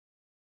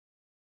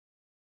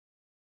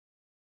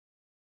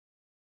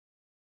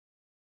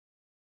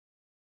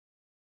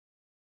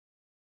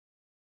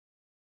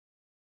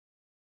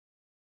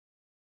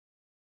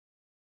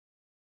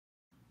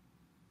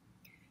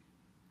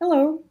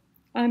Hello,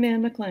 I'm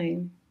Anne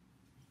McLean.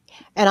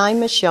 And I'm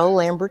Michele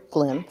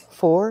Glymph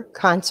for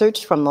Concerts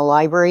from the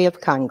Library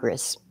of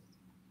Congress.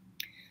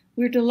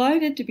 We're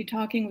delighted to be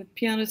talking with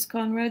pianist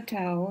Conrad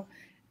Tao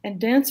and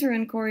dancer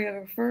and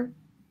choreographer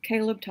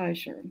Caleb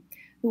Teicher,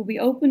 who will be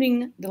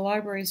opening the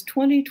library's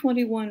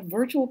 2021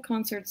 virtual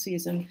concert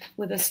season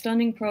with a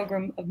stunning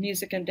program of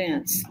music and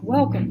dance.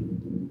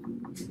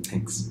 Welcome.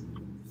 Thanks.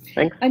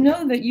 Thanks. I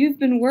know that you've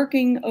been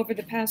working over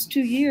the past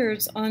 2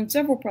 years on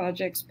several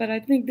projects, but I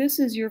think this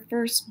is your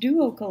first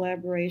duo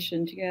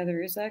collaboration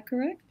together. Is that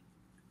correct?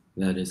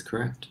 That is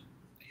correct.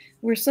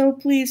 We're so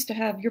pleased to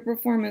have your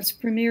performance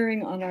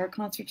premiering on our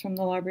Concerts from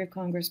the Library of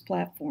Congress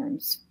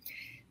platforms.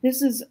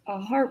 This is a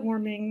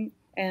heartwarming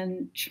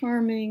and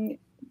charming,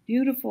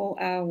 beautiful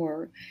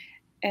hour,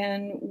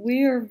 and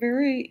we are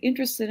very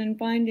interested in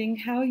finding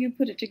how you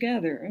put it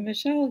together. And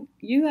Michele,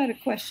 you had a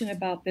question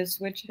about this,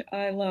 which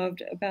I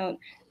loved, about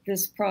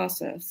this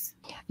process.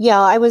 Yeah,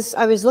 I was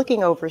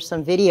looking over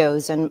some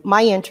videos, and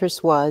my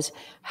interest was,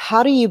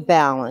 how do you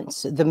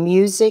balance the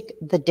music,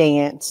 the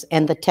dance,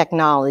 and the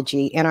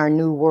technology in our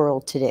new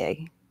world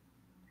today?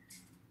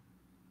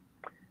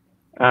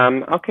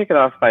 I'll kick it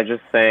off by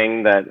just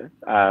saying that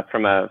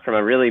from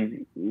a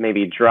really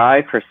maybe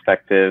dry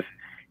perspective,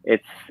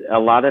 a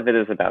lot of it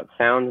is about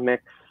sound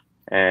mix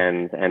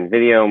and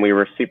video, and we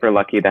were super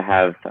lucky to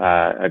have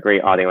a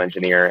great audio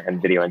engineer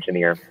and video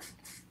engineer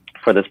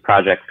for this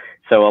project.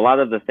 So a lot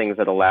of the things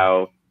that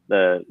allow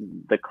the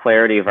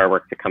clarity of our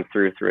work to come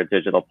through a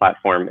digital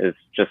platform is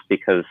just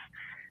because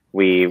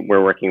we're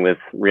working with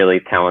really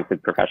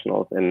talented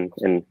professionals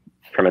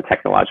from a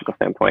technological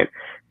standpoint.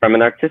 From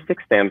an artistic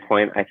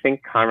standpoint, I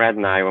think Conrad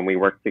and I, when we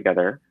work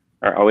together,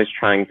 are always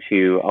trying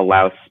to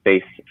allow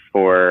space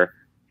for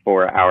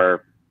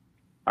our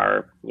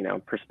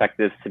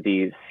perspectives to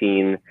be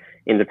seen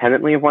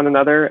independently of one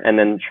another, and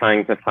then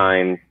trying to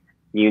find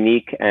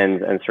unique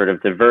and sort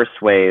of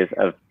diverse ways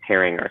of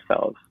pairing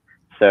ourselves.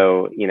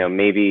 So,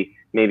 maybe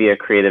a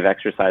creative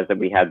exercise that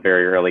we had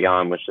very early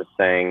on was just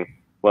saying,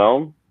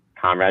 well,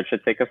 Conrad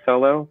should take a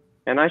solo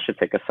and I should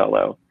take a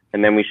solo.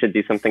 And then we should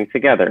do something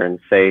together, and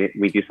say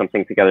we do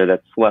something together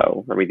that's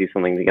slow, or we do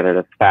something together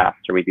that's fast,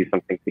 or we do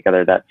something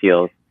together that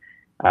feels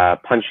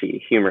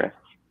punchy, humorous,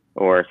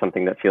 or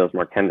something that feels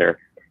more tender.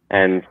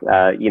 And,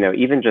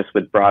 even just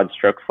with broad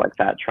strokes like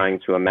that, trying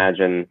to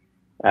imagine,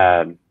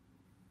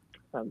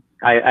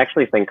 I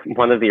actually think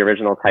one of the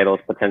original titles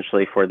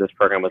potentially for this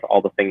program was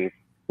All the Things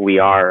We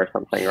Are, or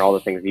something, or All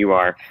the Things You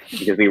Are,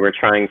 because we were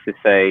trying to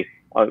say,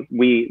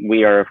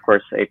 we are, of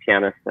course, a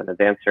pianist and a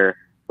dancer,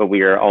 but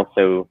we are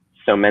also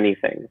so many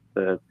things.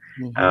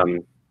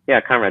 Yeah,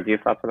 Conrad, do you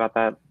have thoughts about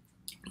that?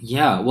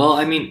 Yeah, well,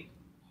 I mean,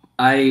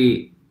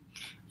 I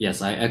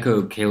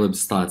echo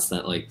Caleb's thoughts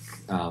that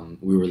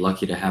we were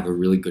lucky to have a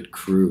really good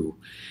crew,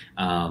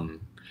 and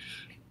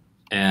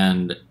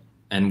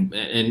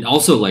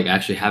also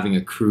actually having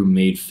a crew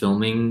made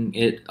filming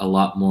it a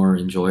lot more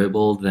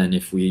enjoyable than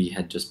if we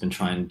had just been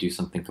trying to do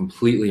something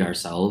completely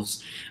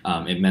ourselves.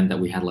 It meant that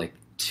we had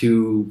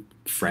two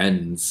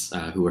friends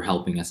who were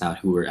helping us out,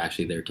 who were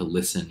actually there to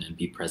listen and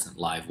be present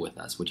live with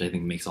us, which I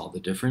think makes all the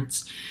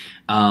difference.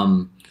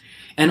 And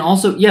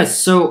also, yes,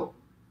 so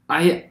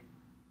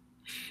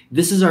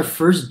this is our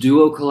first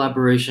duo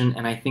collaboration,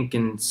 and I think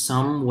in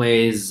some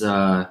ways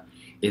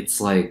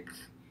it's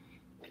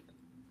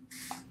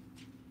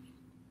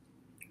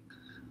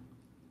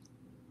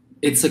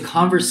it's a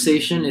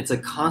conversation, it's a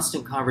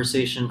constant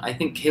conversation. I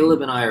think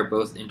Caleb and I are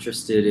both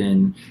interested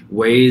in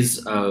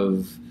ways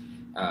of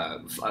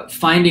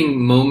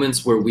finding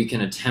moments where we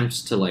can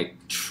attempt to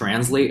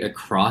translate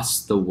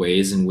across the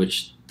ways in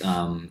which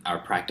our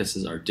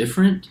practices are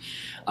different.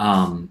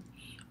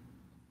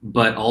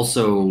 But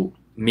also,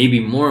 maybe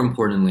more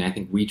importantly, I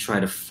think we try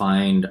to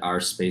find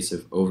our space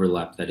of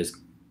overlap that is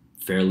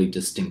fairly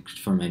distinct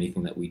from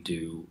anything that we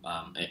do,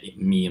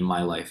 me in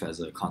my life as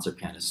a concert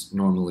pianist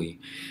normally,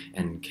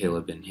 and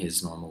Caleb in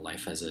his normal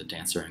life as a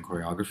dancer and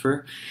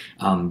choreographer.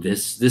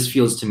 This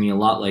feels to me a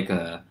lot like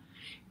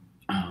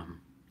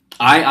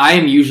I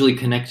am usually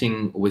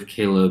connecting with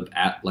Caleb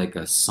at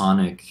a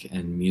sonic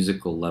and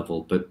musical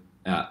level, but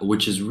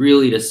which is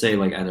really to say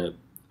at a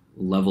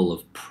level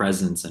of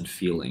presence and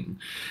feeling.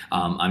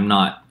 I'm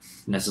not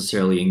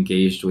necessarily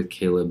engaged with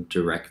Caleb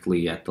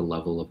directly at the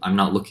level of, I'm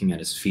not looking at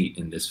his feet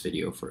in this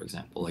video, for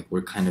example.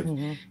 We're kind of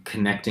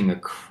connecting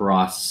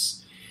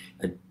across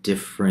a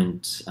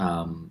different,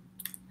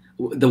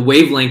 the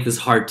wavelength is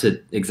hard to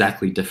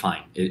exactly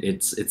define.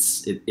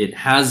 It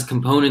has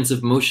components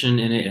of motion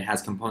in it. It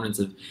has components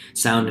of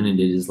sound in it.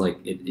 It is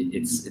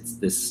it's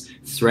this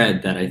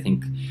thread that I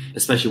think,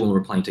 especially when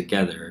we're playing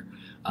together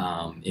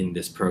in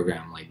this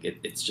program,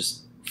 it's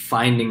just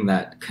finding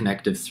that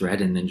connective thread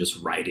and then just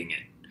writing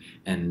it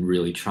and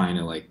really trying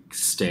to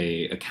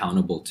stay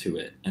accountable to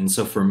it. And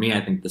so for me,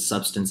 I think the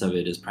substance of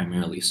it is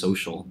primarily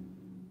social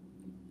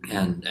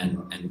and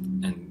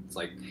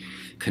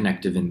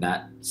connective in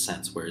that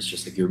sense, where it's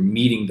just you're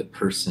meeting the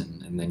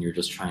person and then you're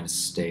just trying to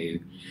stay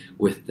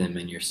with them,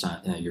 and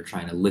you're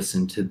trying to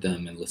listen to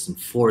them and listen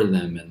for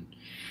them,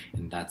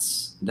 and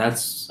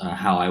that's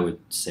how I would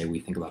say we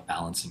think about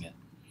balancing it.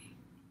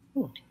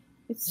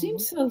 It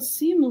seems so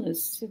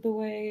seamless to the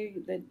way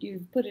that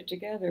you've put it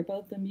together,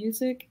 both the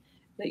music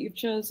that you've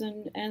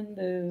chosen and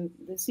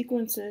the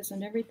sequences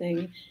and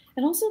everything.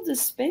 And also the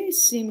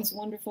space seems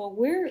wonderful.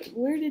 Where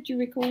did you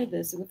record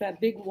this with that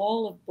big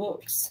wall of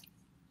books?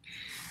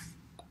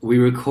 We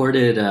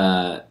recorded,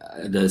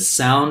 the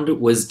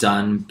sound was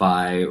done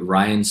by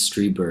Ryan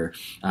Strieber,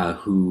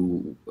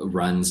 who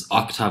runs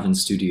Octaven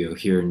Studio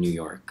here in New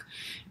York.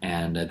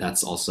 And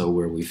that's also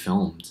where we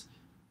filmed.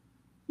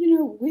 You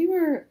know, we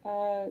were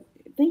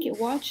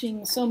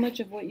watching so much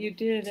of what you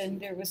did,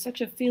 and there was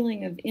such a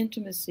feeling of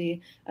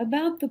intimacy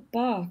about the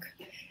Bach,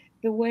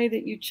 the way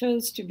that you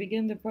chose to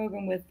begin the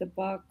program with the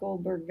Bach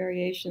Goldberg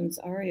Variations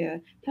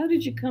aria. How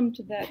did you come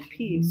to that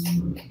piece?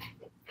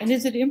 And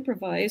is it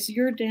improvised?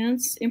 Your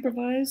dance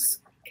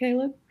improvised,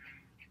 Caleb?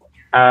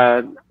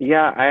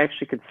 Yeah, I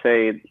actually could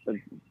say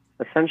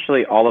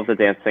essentially all of the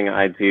dancing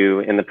I do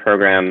in the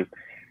program,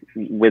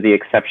 with the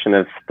exception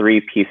of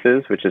 3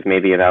 pieces, which is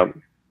maybe about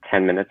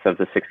 10 minutes of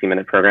the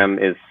 60-minute program,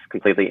 is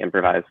completely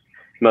improvised,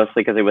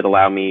 mostly because it would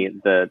allow me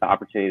the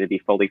opportunity to be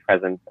fully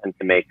present and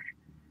to make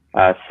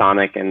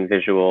sonic and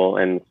visual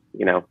and,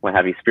 you know, what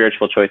have you,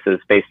 spiritual choices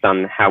based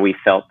on how we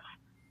felt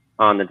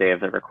on the day of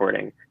the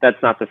recording. That's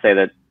not to say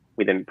that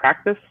we didn't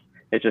practice.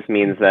 It just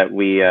means that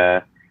we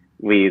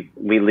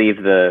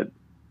leave the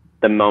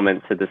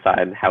moment to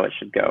decide how it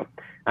should go.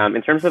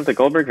 In terms of the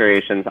Goldberg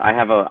Variations, I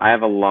have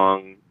a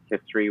long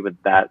history with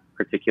that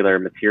particular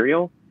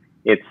material.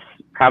 It's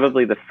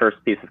probably the first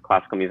piece of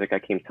classical music I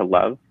came to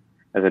love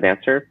as a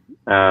dancer.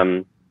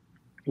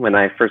 When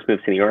I first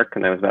moved to New York,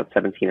 and I was about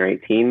 17 or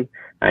 18,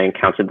 I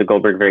encountered the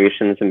Goldberg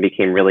Variations and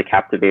became really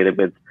captivated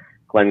with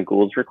Glenn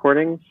Gould's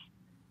recordings.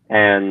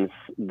 And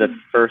the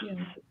first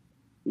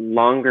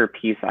longer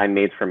piece I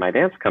made for my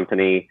dance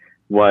company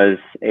was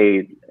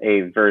a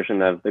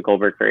version of the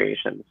Goldberg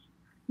Variations.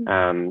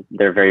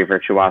 They're very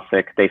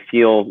virtuosic. They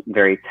feel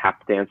very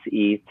tap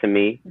dance-y to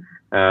me,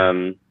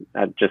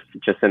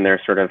 just in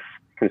their sort of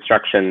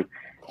construction.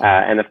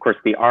 And of course,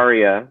 the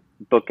aria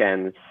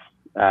bookends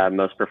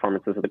most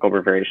performances of the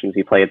Goldberg Variations.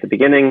 You play at the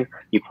beginning,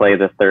 you play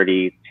the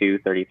 32,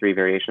 33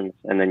 variations,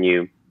 and then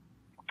you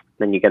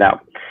get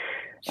out.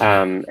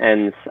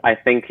 And I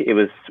think it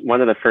was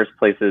one of the first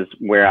places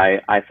where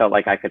I felt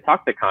like I could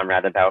talk to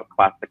Conrad about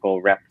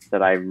classical reps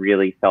that I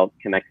really felt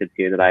connected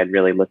to, that I had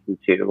really listened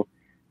to,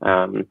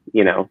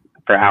 you know,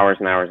 for hours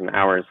and hours and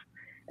hours.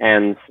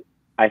 And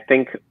I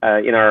think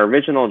in our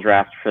original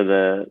draft for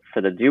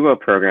the duo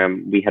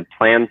program, we had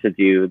planned to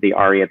do the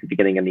aria at the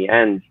beginning and the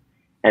end,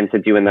 and to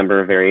do a number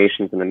of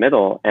variations in the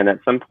middle. And at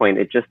some point,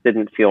 it just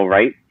didn't feel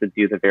right to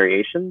do the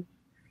variations,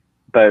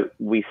 but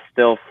we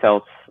still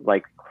felt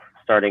like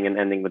starting and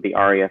ending with the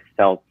aria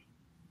felt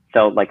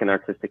like an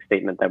artistic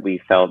statement that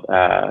we felt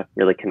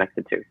really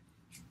connected to.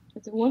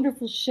 It's a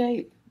wonderful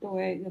shape, the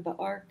way, the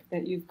arc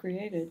that you've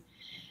created.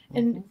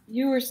 And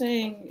you were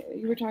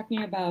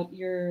talking about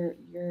your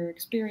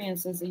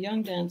experience as a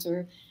young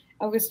dancer.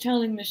 I was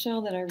telling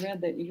Michele that I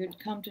read that you'd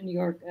come to New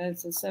York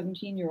as a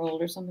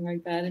 17-year-old or something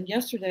like that. And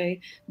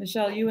yesterday,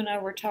 Michele, you and I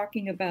were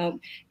talking about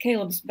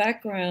Caleb's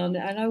background,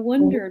 and I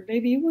wondered,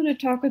 maybe you want to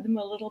talk with him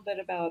a little bit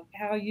about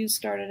how you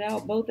started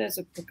out both as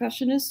a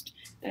percussionist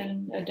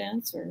and a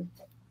dancer.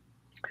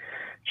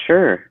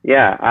 Sure.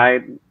 Yeah,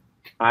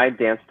 I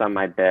danced on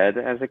my bed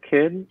as a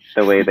kid,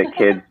 the way that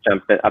kids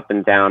jump up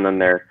and down on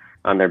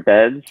their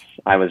beds.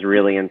 I was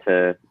really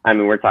into, I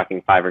mean, we're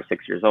talking 5 or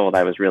 6 years old.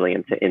 I was really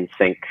into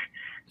NSYNC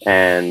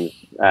and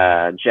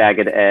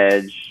Jagged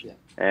Edge,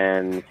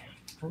 and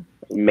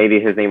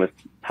maybe his name was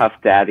Puff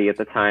Daddy at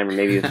the time, or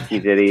maybe it was P.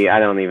 Diddy. I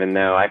don't even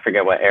know. I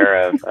forget what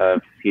era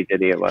of P.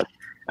 Diddy it was.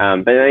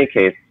 But in any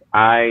case,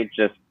 I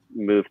just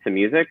moved to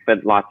music,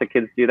 but lots of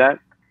kids do that.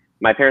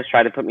 My parents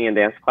tried to put me in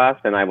dance class,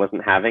 and I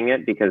wasn't having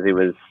it because it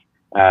was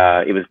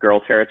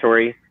girl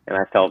territory, and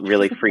I felt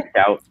really freaked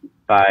out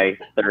by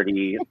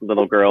 30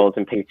 little girls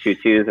in pink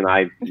tutus, and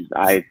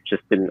I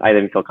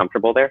didn't feel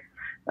comfortable there.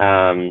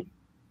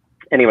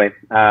 Anyway,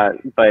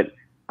 but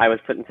I was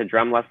put into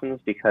drum lessons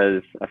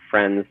because a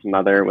friend's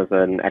mother was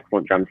an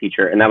excellent drum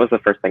teacher, and that was the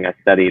first thing I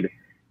studied,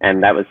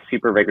 and that was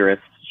super rigorous.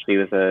 She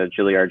was a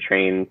Juilliard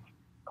trained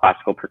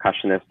classical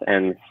percussionist,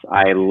 and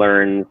I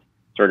learned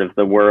sort of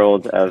the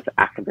world of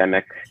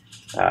academic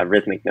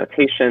rhythmic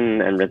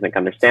notation and rhythmic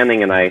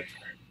understanding, and I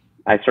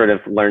sort of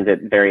learned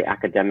it very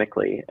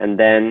academically. And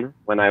then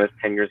when I was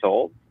 10 years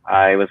old,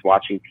 I was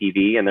watching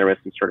TV, and there was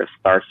some sort of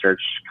Star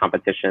Search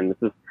competition.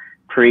 This is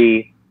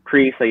pre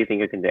So You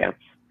Think You Can Dance.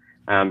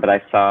 But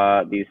I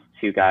saw these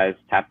 2 guys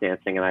tap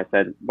dancing, and I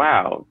said,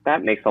 wow,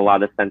 that makes a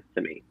lot of sense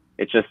to me.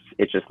 It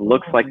just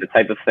looks like the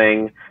type of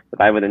thing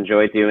that I would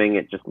enjoy doing.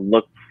 It just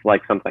looks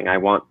like something I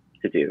want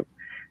to do.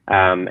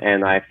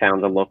 And I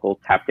found a local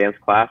tap dance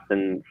class,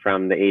 and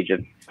from the age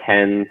of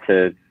 10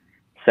 to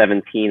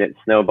 17, it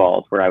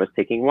snowballed, where I was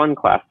taking 1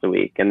 class a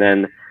week. And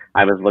then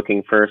I was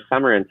looking for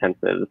summer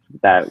intensives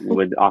that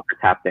would offer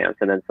tap dance.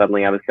 And then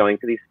suddenly I was going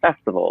to these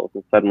festivals,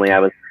 and suddenly I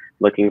was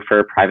looking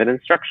for private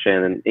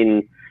instruction.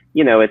 And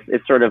you know,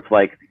 it's sort of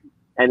like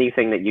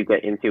anything that you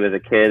get into as a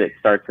kid. It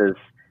starts as,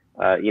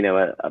 you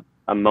know,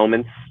 a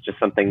moment, just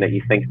something that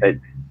you think that,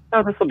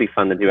 oh, this will be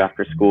fun to do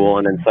after school.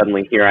 And then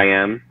suddenly here I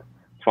am,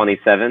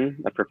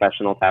 27, a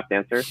professional tap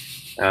dancer.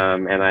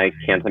 And I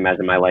can't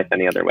imagine my life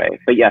any other way.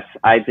 But yes,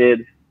 I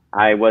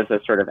was a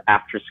sort of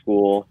after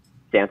school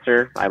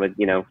dancer. I would,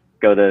 you know,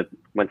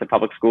 went to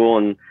public school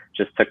and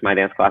just took my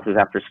dance classes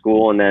after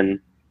school. And then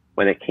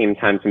when it came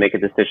time to make a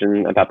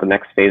decision about the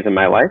next phase of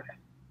my life,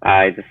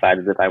 I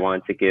decided that I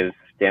wanted to give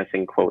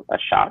dancing, quote, a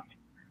shot.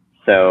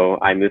 So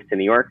I moved to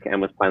New York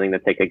and was planning to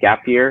take a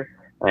gap year.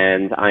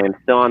 And I am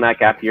still on that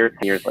gap year 10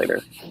 years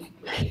later.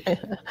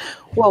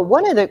 Well,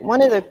 one of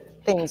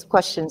the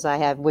questions I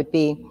have would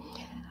be,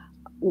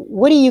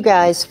 what do you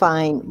guys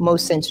find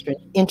most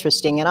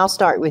interesting? And I'll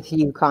start with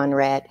you,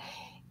 Conrad.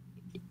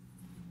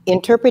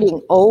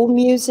 Interpreting old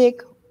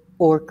music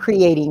or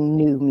creating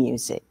new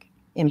music,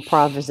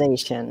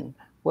 improvisation.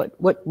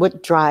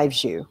 What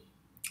drives you?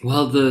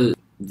 Well,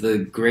 the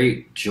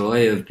great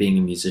joy of being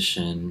a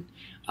musician,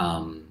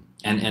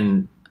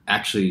 and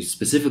actually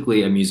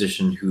specifically a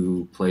musician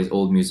who plays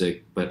old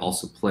music but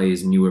also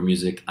plays newer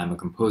music. I'm a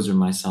composer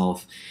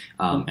myself,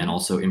 and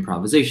also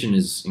improvisation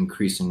is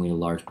increasingly a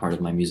large part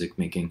of my music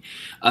making.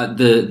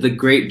 The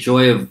great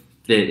joy of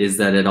it is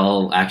that it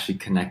all actually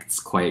connects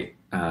quite.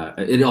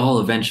 It all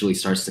eventually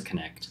starts to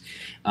connect.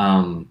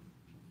 I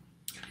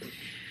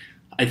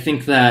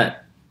think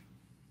that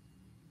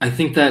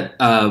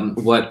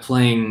what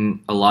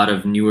playing a lot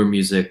of newer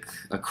music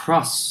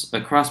across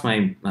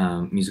my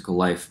musical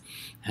life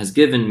has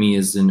given me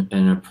is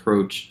an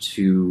approach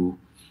to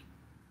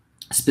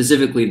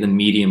specifically the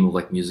medium of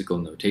like musical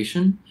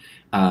notation.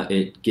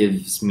 It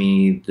gives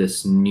me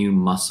this new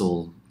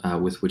muscle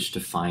with which to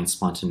find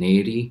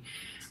spontaneity,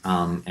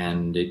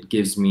 and it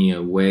gives me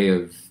a way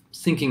of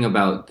thinking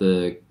about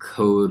the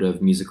code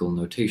of musical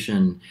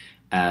notation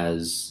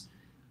as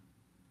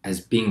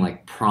being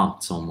like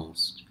prompts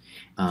almost.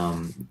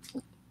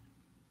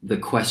 The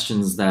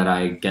questions that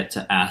I get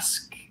to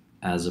ask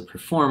as a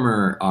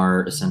performer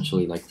are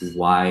essentially like,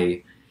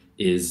 why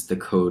is the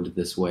code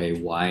this way?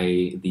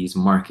 Why these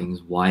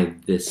markings? Why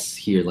this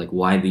here? Like,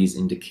 why these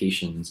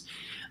indications?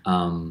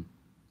 And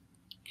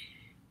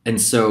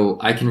so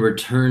I can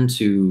return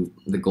to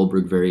the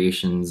Goldberg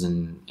variations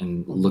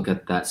and look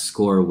at that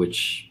score,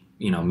 which,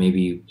 you know,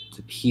 maybe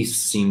the piece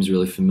seems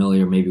really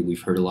familiar, maybe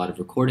we've heard a lot of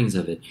recordings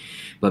of it,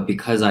 but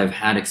because I've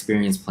had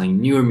experience playing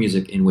newer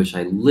music in which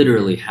I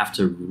literally have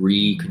to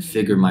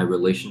reconfigure my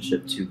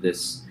relationship to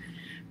this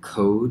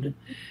code,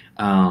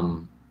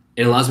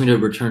 it allows me to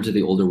return to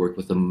the older work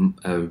with a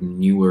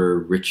newer,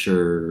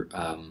 richer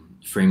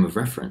frame of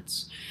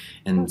reference.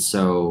 And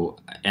so,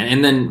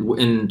 and then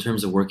in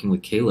terms of working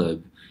with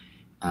Caleb,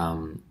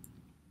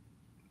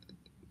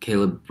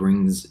 Caleb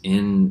brings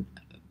in,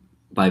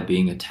 by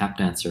being a tap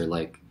dancer,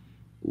 like,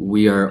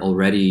 we are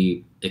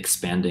already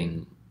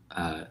expanding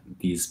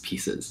these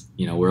pieces.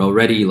 You know, we're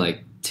already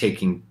like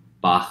taking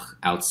Bach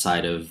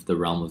outside of the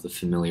realm of the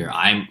familiar.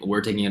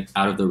 We're taking it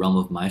out of the realm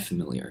of my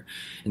familiar.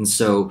 And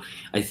so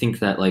I think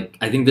that, like,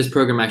 I think this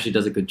program actually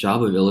does a good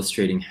job of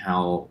illustrating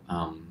how,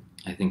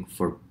 I think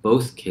for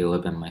both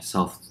Caleb and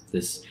myself,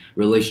 this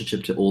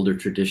relationship to older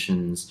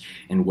traditions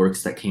and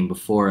works that came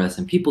before us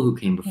and people who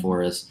came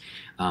before us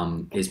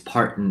is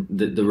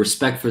the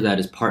respect for that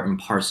is part and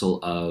parcel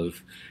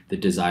of the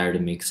desire to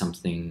make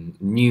something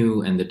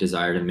new and the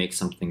desire to make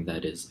something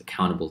that is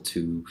accountable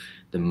to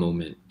the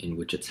moment in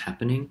which it's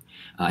happening.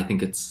 I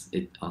think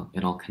it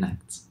all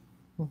connects.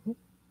 Mm-hmm.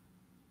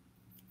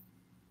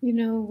 You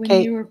know,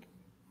 when you were,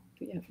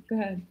 yeah, go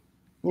ahead.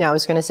 No, I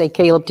was going to say,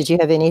 Caleb, did you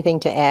have anything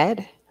to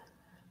add?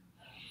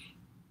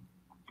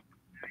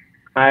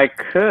 I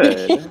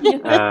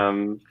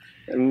could.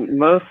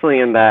 Mostly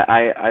in that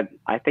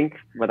I think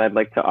what I'd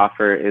like to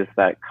offer is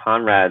that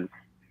Conrad's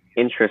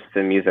interest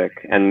in music,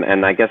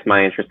 and I guess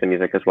my interest in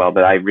music as well,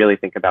 but I really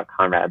think about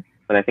Conrad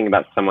when I think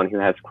about someone who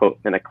has, quote,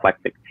 an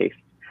eclectic taste.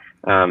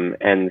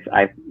 And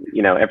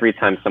you know, every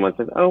time someone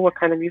says, oh, what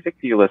kind of music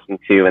do you listen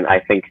to? And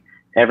I think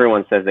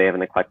everyone says they have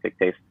an eclectic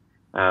taste.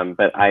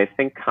 But I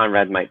think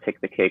Conrad might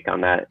take the cake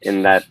on that,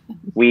 in that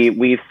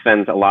we've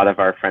spent a lot of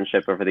our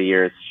friendship over the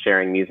years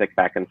sharing music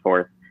back and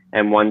forth.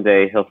 And one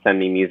day he'll send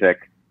me music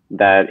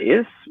that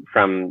is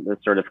from the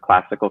sort of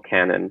classical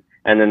canon.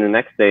 And then the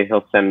next day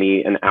he'll send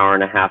me an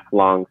 1.5-hour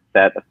long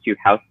set of 2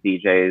 house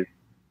DJs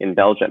in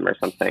Belgium or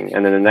something.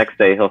 And then the next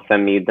day he'll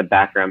send me the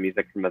background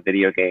music from a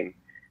video game.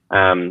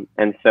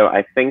 And so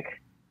I think,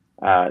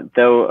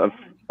 though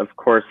of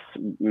course,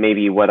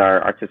 maybe what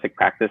our artistic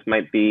practice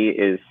might be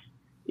is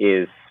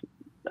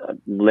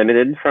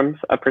limited from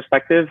a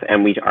perspective,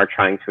 and we are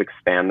trying to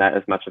expand that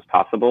as much as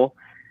possible.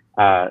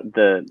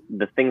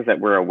 The things that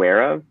we're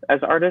aware of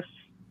as artists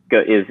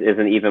is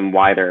an even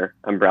wider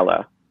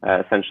umbrella.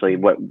 Essentially,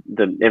 what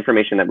the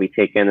information that we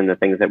take in and the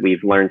things that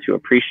we've learned to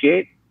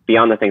appreciate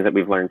beyond the things that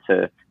we've learned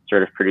to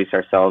sort of produce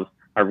ourselves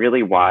are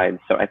really wide.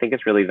 So I think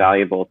it's really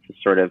valuable to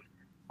sort of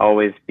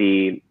always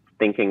be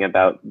thinking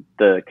about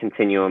the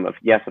continuum of,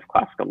 yes, of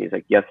classical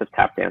music, yes, of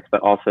tap dance, but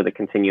also the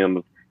continuum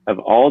of of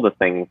all the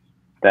things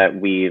that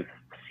we've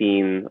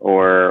seen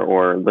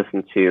or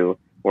listened to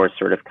or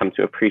sort of come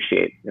to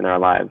appreciate in our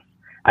lives.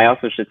 I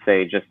also should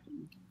say, just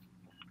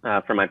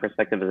from my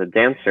perspective as a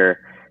dancer,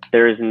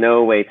 there is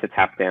no way to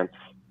tap dance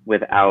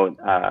without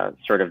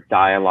sort of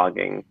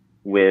dialoguing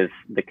with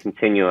the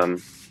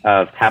continuum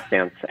of tap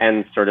dance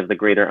and sort of the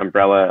greater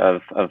umbrella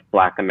of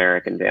Black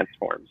American dance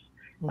forms.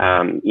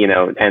 You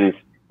know,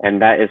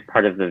 and that is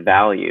part of the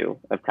value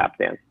of tap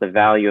dance. The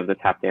value of the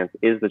tap dance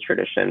is the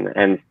tradition,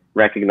 and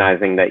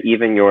recognizing that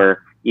even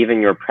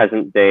your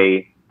present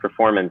day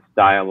performance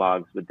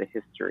dialogues with the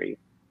history,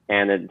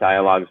 and it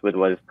dialogues with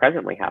what is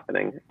presently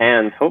happening,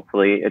 and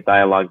hopefully it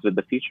dialogues with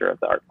the future of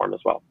the art form as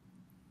well.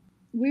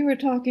 We were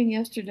talking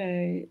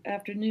yesterday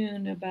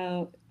afternoon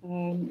about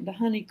the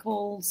Honey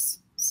Coles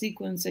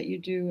sequence that you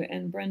do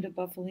and Brenda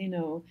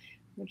Buffalino,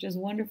 which is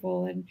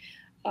wonderful.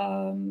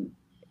 And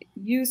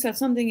you said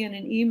something in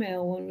an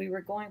email when we were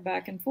going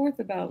back and forth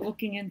about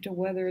looking into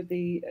whether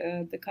the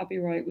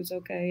copyright was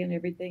okay and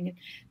everything. And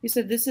you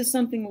said this is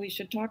something we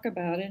should talk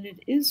about, and it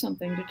is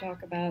something to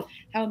talk about.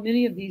 How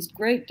many of these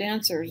great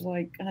dancers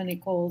like Honey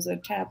Coles, a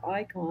tap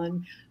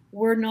icon,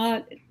 were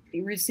not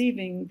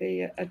receiving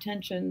the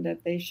attention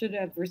that they should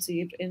have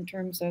received in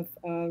terms of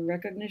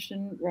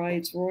recognition,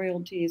 rights,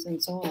 royalties,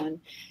 and so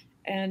on.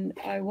 And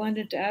I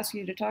wanted to ask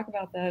you to talk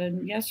about that.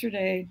 And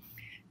yesterday,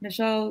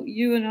 Michele,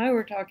 you and I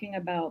were talking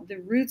about the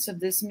roots of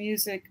this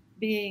music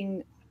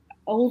being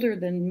older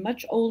than,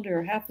 much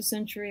older, half a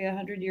century,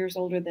 100 years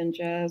older than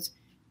jazz,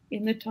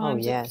 in the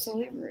times of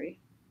slavery.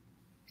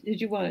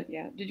 Did you want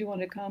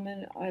to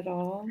comment at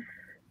all?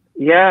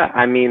 Yeah,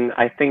 I mean,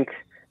 I think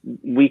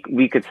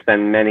we could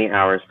spend many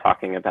hours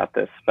talking about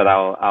this, but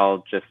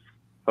I'll just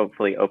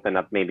hopefully open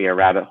up maybe a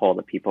rabbit hole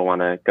that people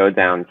want to go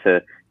down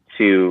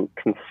to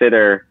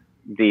consider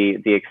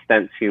the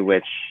extent to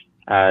which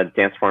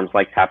dance forms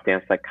like tap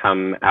dance that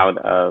come out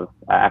of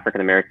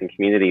African American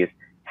communities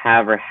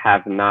have or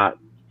have not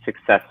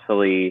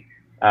successfully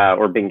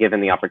or been given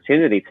the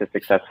opportunity to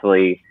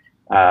successfully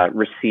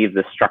receive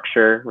the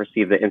structure,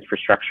 receive the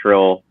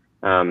infrastructural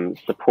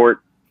support,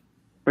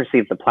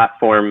 receive the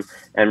platform,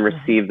 and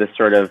receive the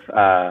sort of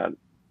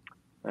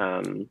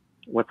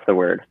what's the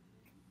word,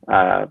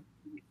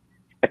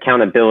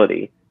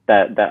 accountability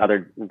that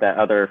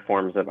other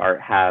forms of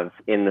art have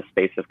in the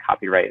space of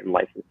copyright and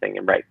licensing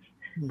and rights.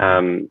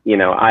 You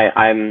know,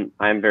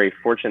 I'm very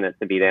fortunate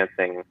to be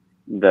dancing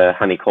the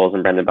Honey Coles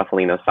and Brenda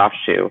Buffalino soft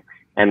shoe,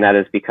 and that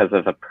is because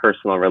of a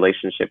personal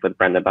relationship with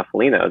Brenda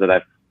Buffalino that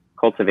I've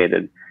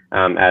cultivated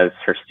as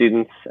her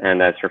students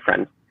and as her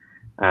friend.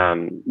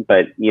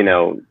 But you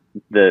know,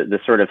 the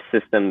sort of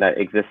system that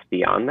exists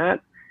beyond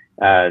that,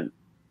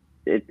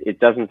 it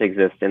doesn't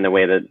exist in the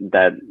way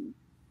that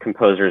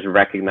composers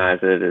recognize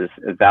it as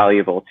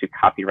valuable to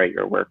copyright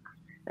your work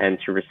and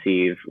to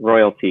receive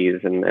royalties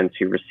and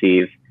to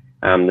receive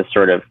the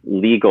sort of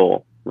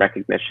legal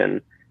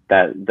recognition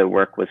that the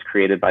work was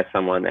created by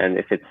someone, and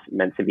if it's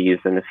meant to be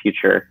used in the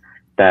future,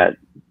 that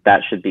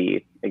should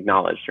be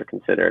acknowledged or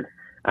considered.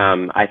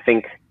 I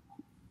think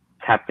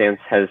tap dance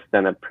has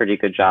done a pretty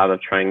good job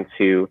of trying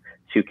to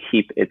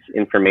keep its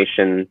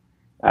information,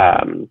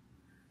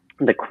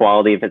 the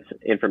quality of its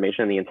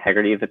information, the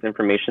integrity of its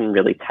information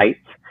really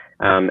tight,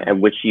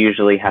 and which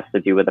usually has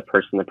to do with a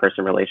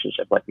person-to-person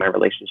relationship, like my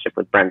relationship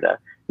with Brenda.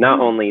 Not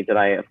only did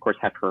I, of course,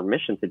 have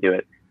permission to do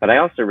it, but I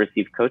also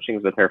received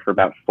coachings with her for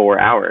about 4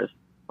 hours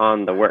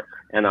on the work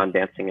and on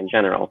dancing in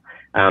general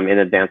in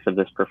advance of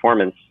this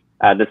performance.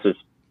 This was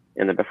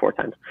in the before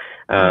times,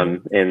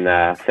 in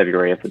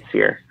February of this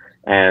year.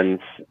 And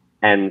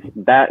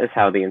that is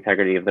how the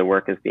integrity of the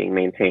work is being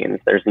maintained.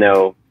 There's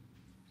no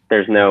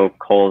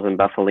Coles and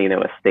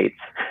Buffalino estates.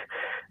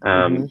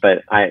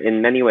 But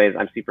in many ways,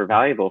 I'm super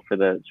valuable for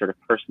the sort of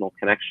personal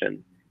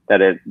connection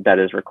that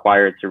is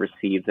required to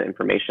receive the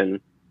information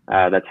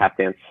that tap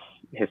dance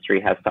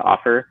history has to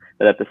offer.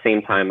 But at the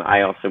same time,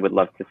 I also would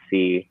love to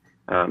see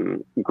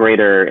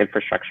greater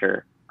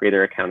infrastructure,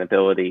 greater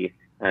accountability,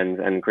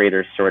 and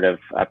greater sort of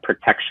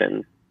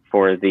protection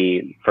for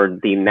the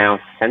now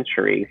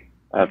century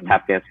of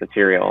tap dance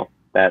material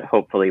that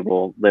hopefully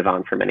will live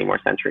on for many more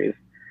centuries.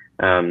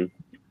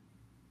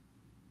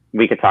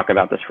 We could talk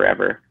about this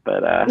forever,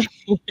 but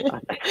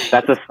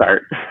that's a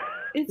start.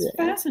 It's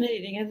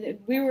fascinating, and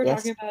we were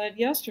talking about it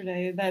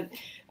yesterday, that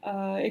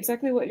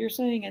exactly what you're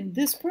saying. And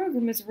this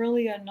program is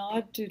really a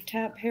nod to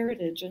tap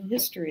heritage and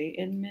history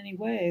in many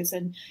ways.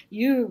 And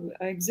you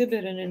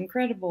exhibit an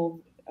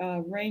incredible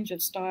range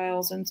of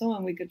styles and so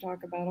on we could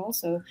talk about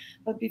also.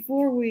 But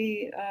before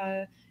we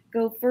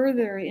go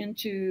further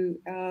into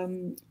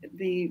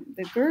the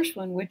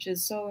Gershwin, which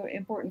is so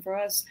important for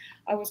us,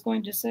 I was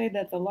going to say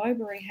that the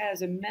library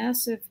has a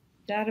massive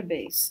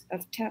database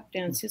of tap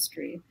dance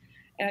history.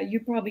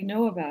 You probably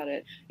know about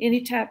it.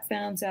 Any tap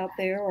fans out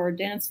there or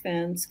dance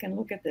fans can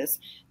look at this.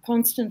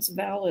 Constance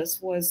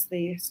Vallis was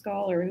the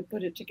scholar who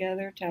put it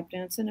together, Tap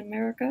Dance in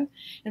America.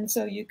 And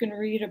so you can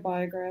read a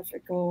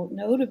biographical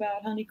note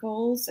about Honey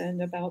Coles and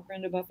about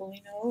Brenda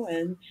Buffalino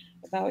and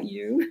about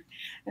you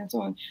and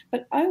so on.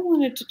 But I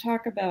wanted to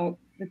talk about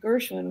the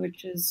Gershwin,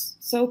 which is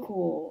so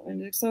cool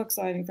and it's so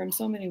exciting from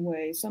so many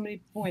ways, so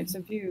many points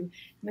of view.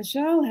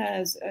 Michele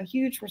has a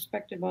huge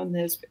perspective on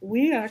this.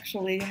 We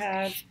actually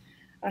have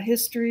a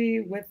history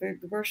with the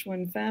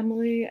Gershwin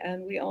family,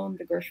 and we own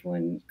the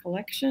Gershwin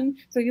collection.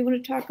 So you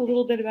want to talk a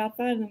little bit about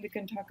that, and then we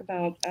can talk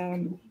about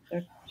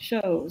the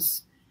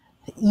shows.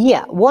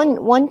 Yeah,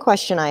 one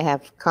question I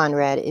have,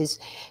 Conrad, is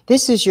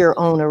this is your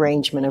own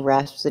arrangement of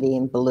Rhapsody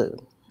in Blue,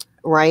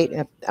 right?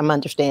 If I'm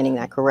understanding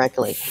that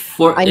correctly.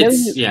 For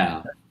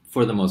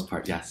the most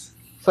part, yes.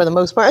 For the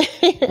most part?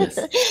 Yes.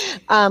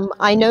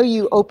 I know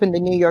you opened the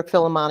New York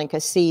Philharmonica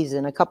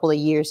season a couple of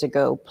years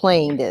ago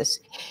playing this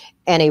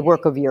and a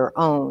work of your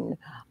own.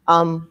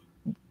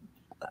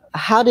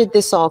 How did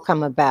this all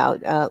come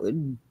about?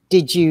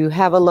 Did you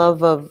have a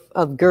love of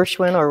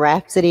Gershwin or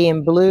Rhapsody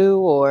in Blue,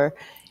 or,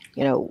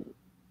 you know?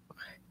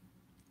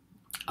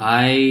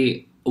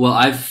 I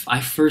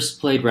first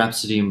played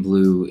Rhapsody in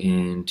Blue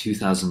in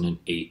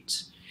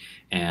 2008.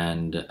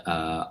 And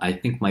I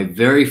think my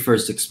very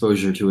first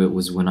exposure to it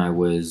was when I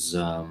was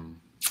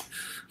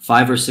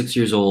 5 or 6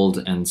 years old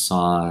and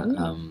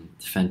saw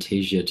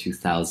Fantasia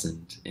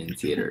 2000 in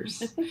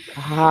theaters.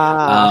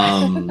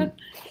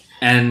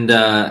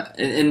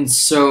 And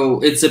so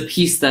it's a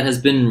piece that has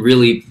been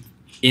really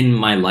in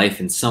my life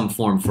in some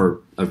form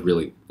for a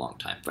really long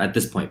time. At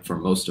this point, for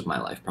most of my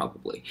life,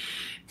 probably.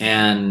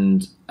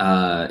 And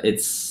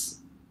it's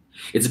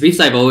a piece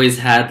I've always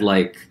had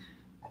like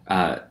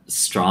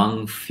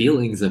strong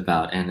feelings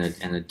about and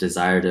a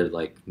desire to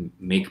like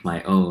make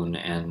my own.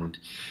 And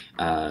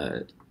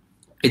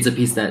it's a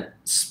piece that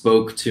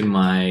spoke to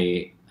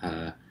my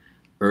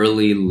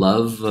early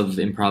love of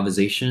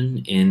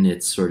improvisation in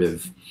its sort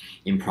of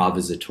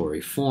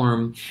improvisatory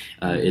form.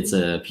 It's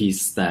a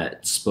piece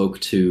that spoke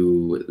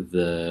to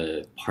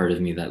the part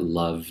of me that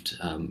loved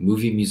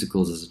movie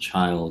musicals as a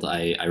child.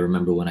 I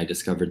remember when I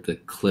discovered the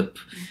clip,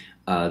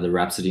 the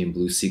Rhapsody in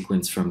Blue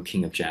sequence from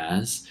King of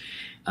Jazz,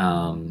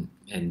 and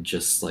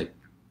just like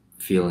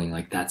feeling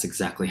like that's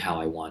exactly how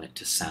I want it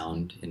to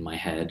sound in my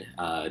head.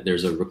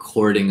 There's a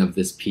recording of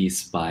this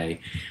piece by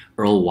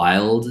Earl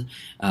Wild,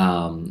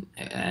 and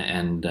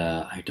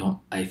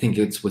I think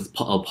it's with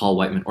Paul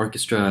Whiteman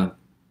Orchestra,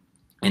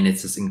 and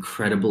it's this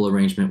incredible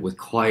arrangement with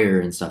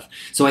choir and stuff.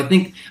 So I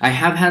think I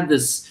have had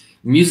this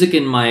music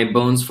in my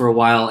bones for a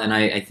while, and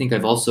I think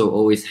I've also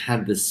always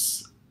had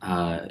this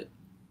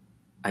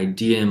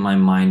idea in my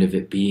mind of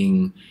it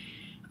being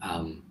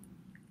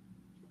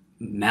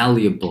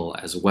malleable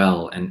as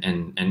well,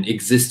 and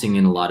existing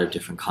in a lot of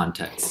different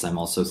contexts. I'm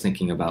also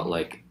thinking about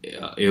like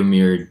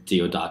Eumir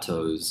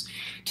Deodato's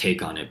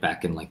take on it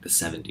back in like the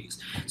 70s.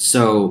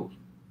 So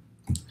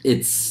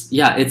it's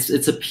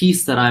a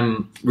piece that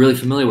I'm really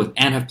familiar with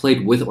and have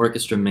played with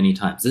orchestra many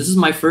times. This is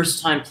my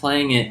first time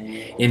playing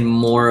it in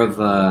more of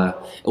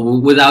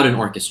without an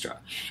orchestra.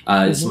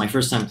 This is my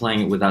first time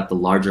playing it without the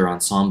larger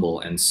ensemble,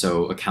 and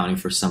so accounting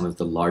for some of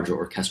the larger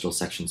orchestral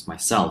sections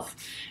myself.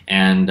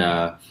 And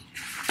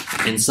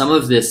some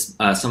of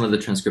the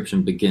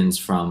transcription begins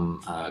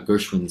from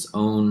Gershwin's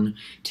own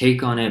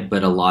take on it,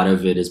 but a lot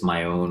of it is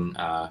my own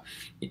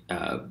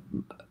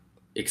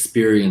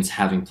experience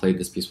having played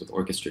this piece with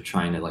orchestra,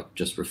 trying to like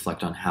just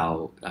reflect on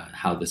how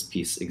this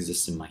piece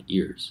exists in my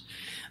ears.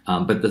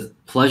 But the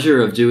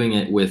pleasure of doing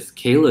it with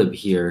Caleb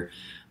here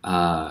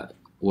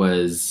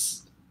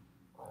was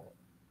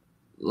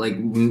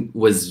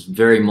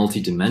very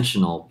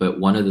multidimensional. But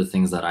one of the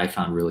things that I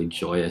found really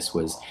joyous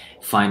was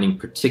finding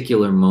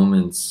particular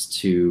moments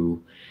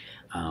to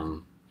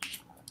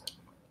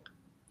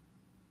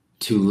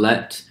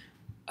let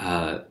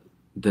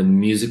the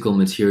musical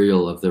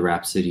material of the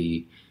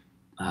Rhapsody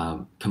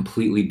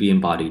completely be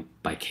embodied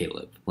by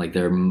Caleb. Like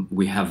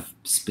we have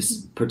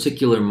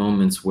particular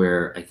moments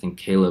where I think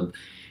Caleb,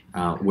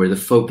 where the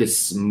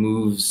focus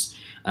moves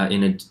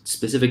in a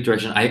specific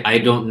direction. I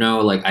don't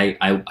know, like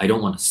I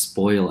don't want to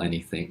spoil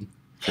anything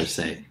per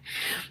se,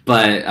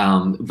 but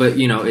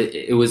you know,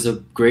 it was a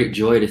great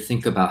joy to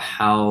think about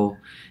how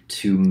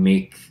to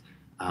make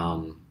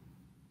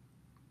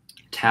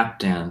tap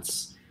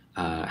dance,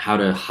 how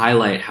to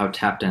highlight how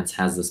tap dance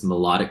has this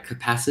melodic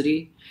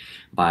capacity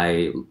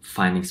by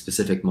finding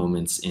specific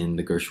moments in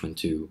the Gershwin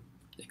to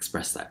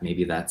express that.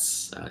 Maybe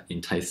that's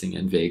enticing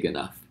and vague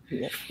enough.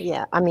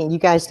 Yeah, I mean, you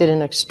guys did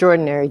an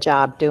extraordinary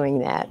job doing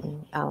that.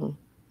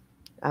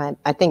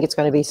 I think it's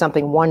going to be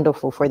something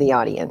wonderful for the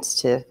audience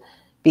to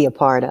be a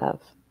part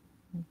of.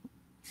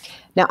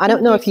 Now, I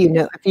don't know if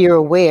you're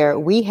aware,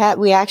 we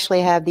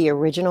actually have the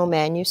original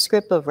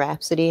manuscript of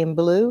Rhapsody in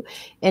Blue,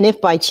 and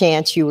if by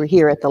chance you were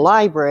here at the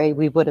library,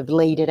 we would have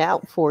laid it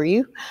out for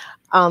you.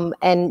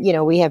 And, you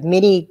know, we have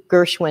many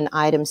Gershwin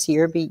items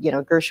here. The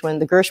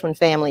Gershwin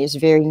family is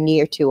very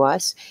near to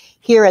us.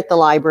 Here at the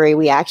library,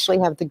 we actually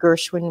have the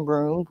Gershwin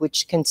room,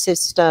 which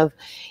consists of,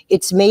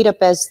 it's made up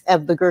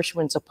of the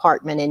Gershwin's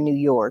apartment in New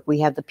York.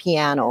 We have the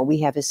piano, we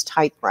have his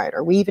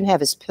typewriter, we even have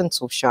his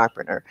pencil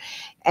sharpener.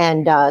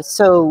 And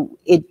so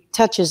it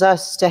touches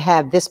us to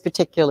have this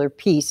particular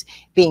piece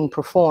being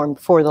performed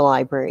for the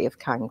Library of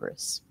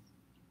Congress.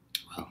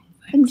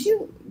 And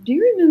Do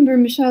you remember,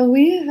 Michele,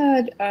 we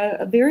had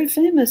a very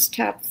famous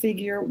tap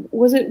figure.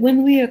 Was it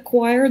when we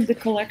acquired the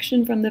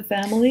collection from the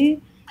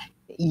family?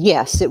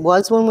 Yes, it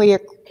was when we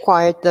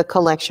acquired the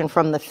collection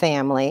from the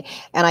family.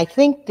 And I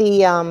think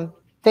the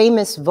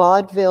famous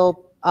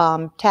vaudeville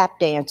tap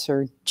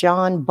dancer,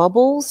 John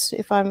Bubbles,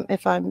 if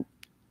I'm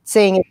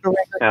saying it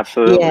correctly.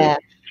 Absolutely. Yeah.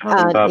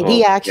 Bubbles,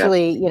 He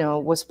actually, you know,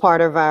 was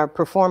part of our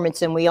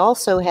performance. And we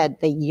also had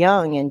the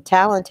young and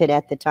talented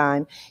at the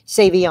time,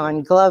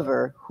 Savion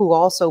Glover, who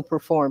also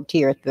performed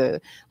here at the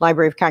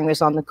Library of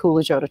Congress on the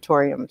Coolidge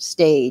Auditorium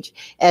stage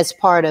as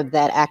part of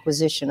that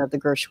acquisition of the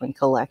Gershwin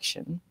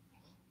collection.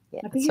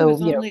 Yeah. I think he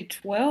was only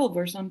 12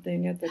 or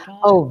something at the time.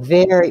 Oh,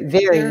 very,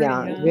 very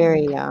young,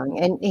 very young.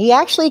 And he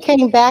actually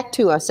came back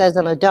to us as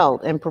an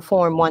adult and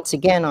performed once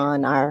again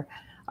on our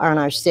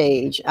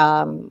stage.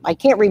 I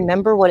can't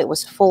remember what it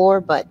was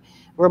for, but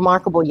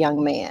remarkable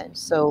young man.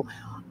 So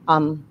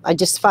I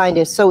just find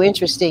it so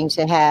interesting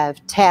to have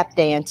tap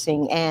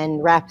dancing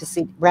and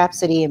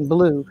Rhapsody in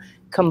Blue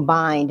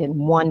combined in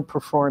one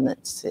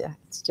performance. Yeah,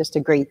 it's just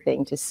a great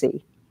thing to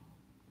see.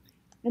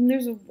 And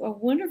there's a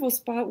wonderful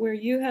spot where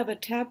you have a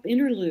tap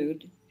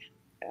interlude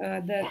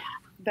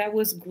that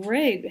was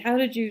great. How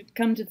did you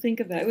come to think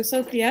of that? It was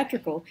so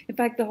theatrical. In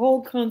fact, the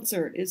whole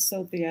concert is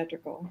so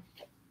theatrical.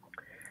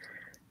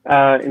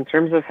 In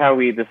terms of how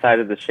we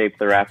decided to shape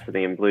the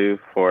Rhapsody in Blue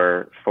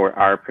for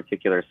our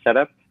particular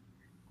setup,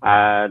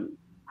 I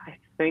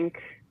think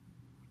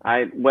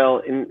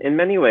in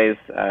many ways,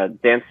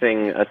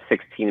 dancing a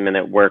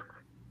 16-minute work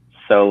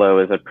solo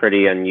is a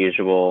pretty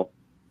unusual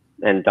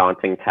and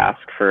daunting task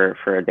for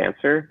a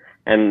dancer,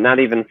 and not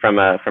even from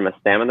a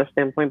stamina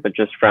standpoint, but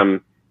just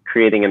from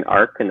creating an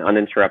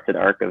uninterrupted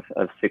arc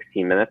of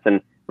 16 minutes. And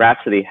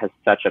Rhapsody has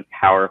such a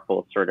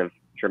powerful sort of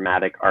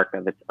dramatic arc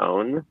of its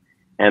own,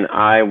 and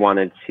I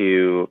wanted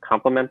to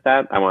complement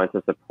that. I wanted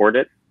to support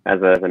it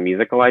as a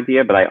musical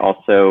idea, but I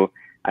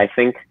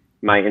think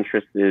my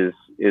interest is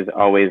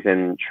always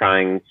in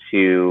trying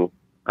to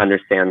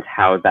understand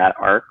how that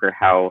arc, or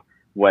how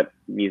what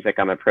music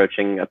I'm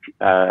approaching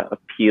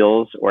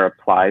appeals or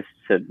applies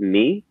to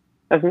me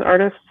as an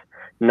artist,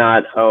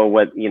 not,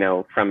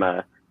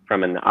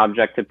 from an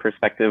objective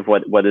perspective,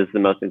 what is the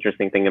most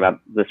interesting thing about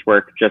this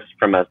work, just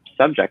from a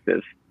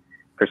subjective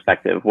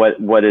perspective, what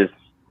does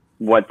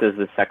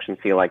this section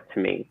feel like to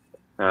me,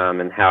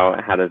 and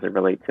how does it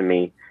relate to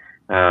me?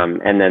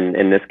 And then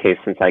in this case,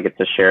 since I get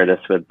to share this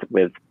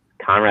with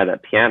Conrad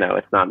at piano,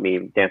 it's not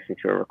me dancing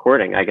to a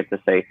recording. I get to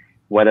say,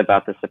 what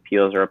about this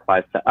appeals or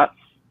applies to us?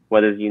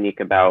 What is unique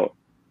about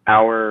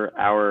our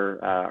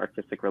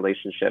artistic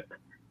relationship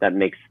that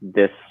makes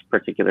this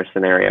particular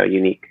scenario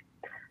unique?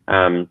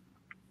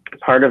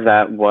 Part of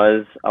that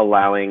was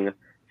allowing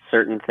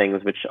certain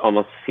things which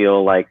almost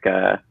feel like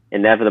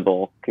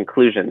inevitable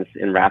conclusions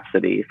in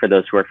Rhapsody, for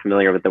those who are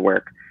familiar with the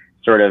work,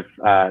 sort of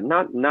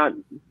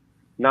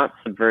not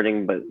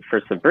subverting, but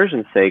for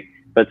subversion's sake,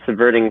 but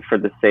subverting for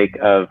the sake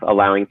of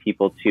allowing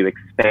people to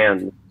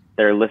expand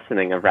their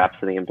listening of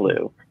Rhapsody in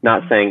Blue,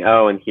 not saying,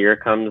 oh, and here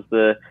comes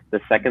the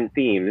second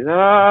theme.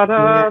 Da,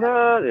 da,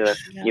 da.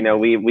 You know,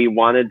 we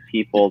wanted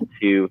people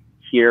to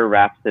hear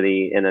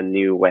Rhapsody in a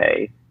new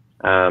way,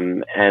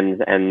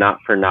 and not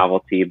for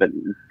novelty, but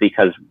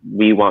because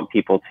we want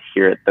people to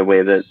hear it the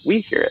way that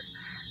we hear it.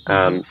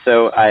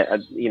 So I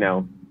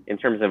in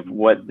terms of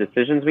what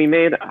decisions we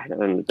made, I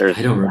don't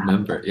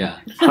remember. Yeah,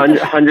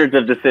 hundreds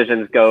of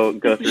decisions go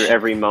through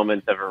every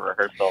moment of a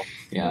rehearsal.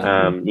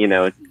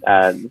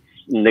 Yeah,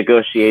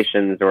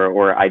 negotiations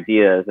or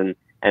ideas,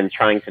 and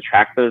trying to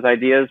track those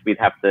ideas, we'd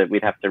have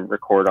to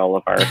record all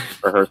of our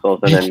rehearsals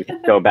and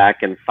then go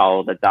back and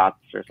follow the dots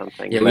or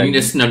something. Yeah,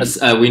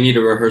 we need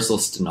a rehearsal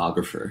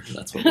stenographer.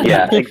 That's what.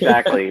 Yeah,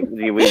 exactly.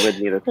 We would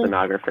need a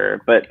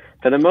stenographer, but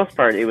for the most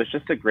part, it was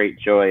just a great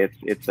joy.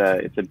 It's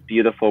a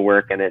beautiful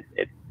work, and it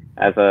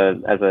as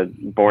a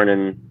born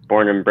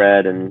and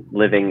bred and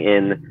living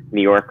in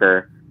New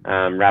Yorker,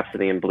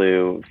 Rhapsody in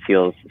Blue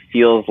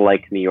feels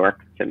like New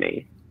York to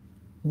me.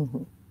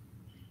 Mm-hmm.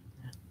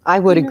 I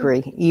would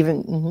agree.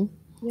 Even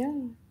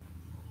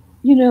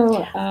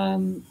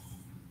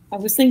I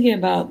was thinking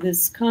about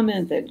this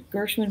comment that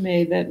Gershwin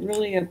made that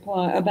really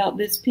about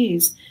this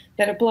piece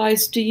that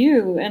applies to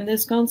you and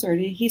this concert.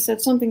 He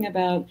said something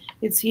about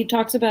he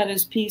talks about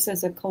his piece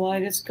as a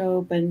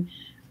kaleidoscope, and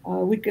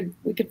we could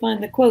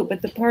find the quote,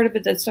 but the part of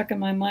it that stuck in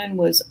my mind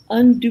was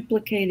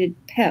unduplicated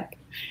pep,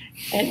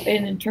 and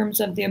in terms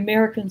of the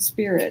American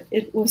spirit.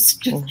 It was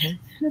just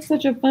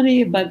such a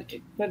funny but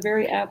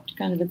very apt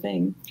kind of a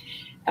thing.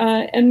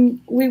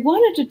 And we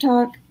wanted to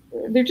talk,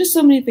 there are just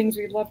so many things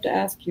we'd love to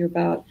ask you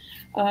about.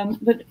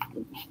 But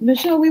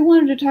Michele, we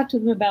wanted to talk to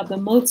them about the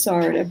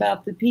Mozart,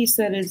 about the piece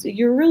that is,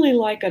 you're really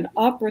like an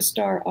opera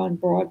star on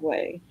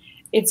Broadway.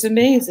 It's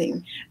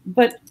amazing.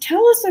 But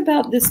tell us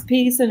about this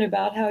piece and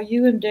about how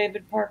you and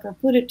David Parker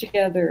put it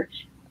together.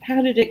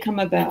 How did it come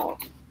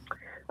about?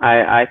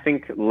 I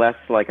think less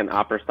like an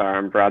opera star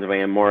on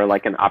Broadway and more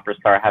like an opera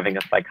star having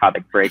a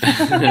psychotic break.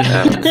 That's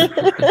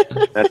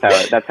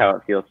how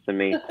it feels to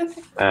me.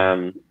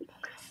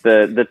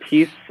 The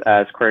piece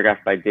is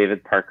choreographed by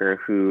David Parker,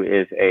 who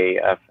is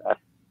a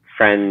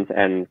friend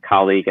and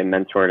colleague and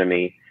mentor to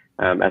me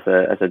as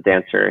a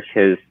dancer.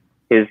 His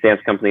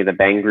dance company, the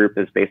Bang Group,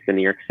 is based in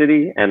New York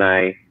City, and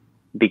I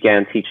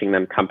began teaching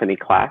them company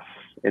class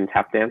in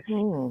tap dance,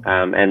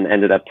 and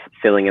ended up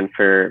filling in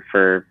for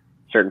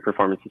certain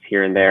performances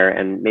here and there.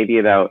 And maybe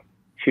about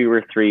 2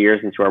 or 3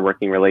 years into our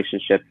working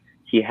relationship,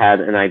 he had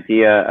an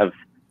idea of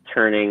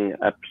turning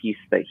a piece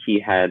that he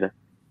had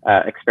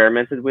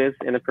experimented with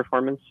in a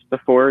performance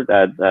before,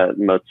 the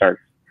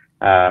Mozart's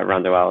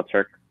Rondo alla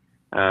Turk,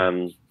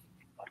 and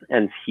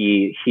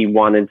he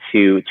wanted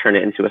to turn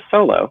it into a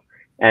solo.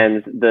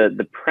 And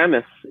the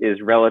premise is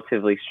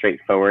relatively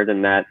straightforward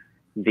in that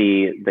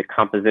the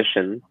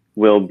composition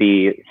will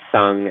be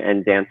sung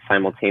and danced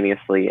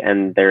simultaneously,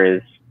 and there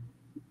is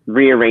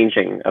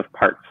rearranging of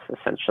parts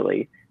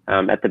essentially.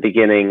 At the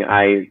beginning,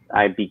 I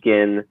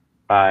begin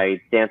by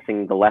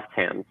dancing the left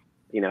hand.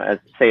 As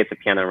say it's a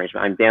piano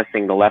arrangement, I'm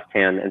dancing the left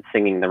hand and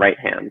singing the right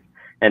hand.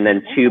 And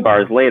then 2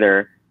 bars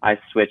later, I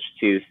switch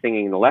to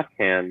singing the left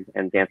hand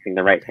and dancing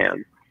the right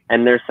hand.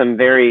 And there's some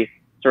very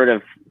sort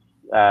of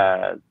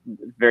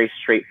very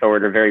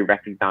straightforward or very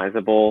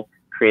recognizable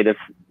creative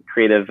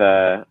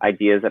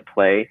ideas at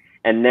play.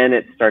 And then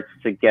it starts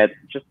to get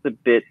just a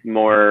bit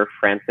more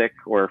frantic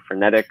or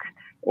frenetic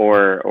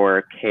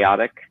or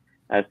chaotic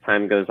as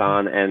time goes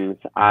on. And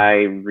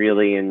I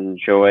really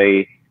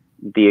enjoy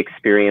the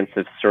experience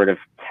of sort of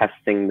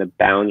testing the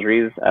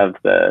boundaries of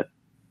the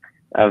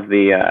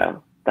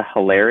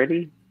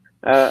hilarity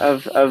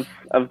of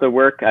the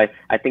work. I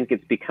think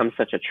it's become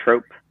such a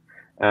trope,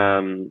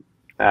 and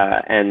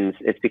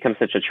it's become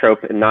such a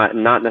trope,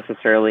 not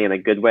necessarily in a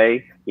good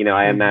way.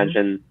 I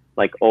imagine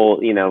like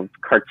old,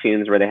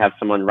 cartoons where they have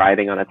someone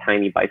riding on a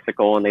tiny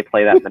bicycle and they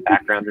play that in the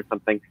background or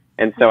something.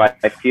 And so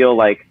I feel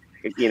like,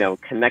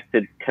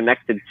 connected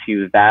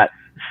to that.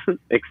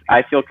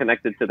 I feel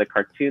connected to the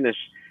cartoonish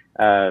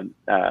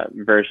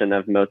version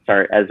of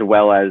Mozart, as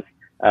well as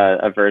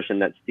a version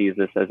that sees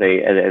this as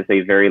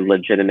a very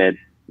legitimate,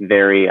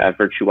 very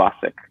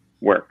virtuosic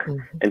work.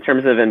 In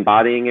terms of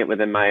embodying it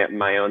within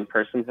my own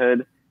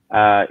personhood,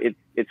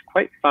 it's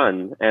quite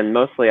fun, and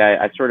mostly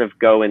I sort of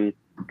go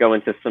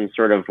into some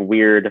sort of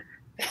weird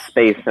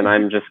space, and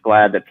I'm just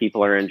glad that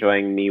people are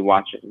enjoying me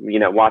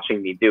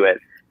watching me do it.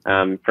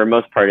 For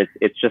most part,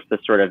 it's just a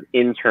sort of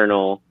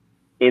internal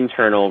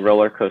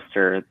roller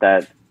coaster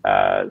that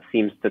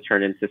seems to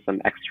turn into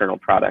some external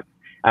product.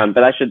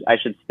 But I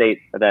should state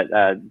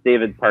that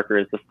David Parker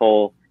is the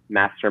full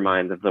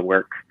mastermind of the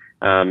work.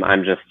 I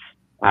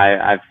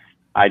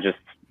just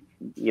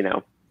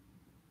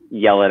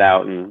yell it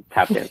out and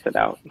tap dance it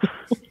out.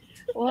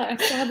 Well, I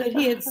saw that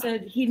he had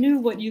said he knew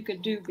what you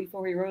could do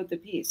before he wrote the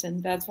piece,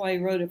 and that's why he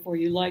wrote it for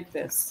you like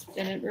this.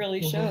 And it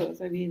really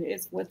shows. I mean,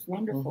 it's what's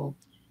wonderful.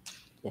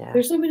 Yeah.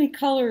 There's so many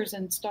colors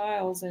and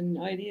styles and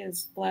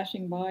ideas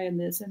flashing by in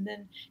this. And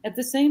then at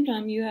the same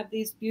time, you have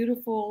these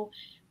beautiful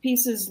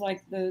pieces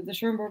like the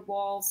Schoenberg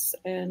Waltz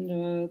and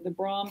the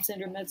Brahms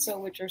Intermezzo,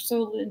 which are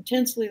so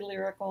intensely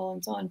lyrical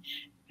and so on.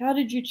 How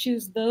did you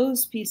choose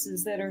those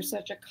pieces that are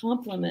such a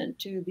complement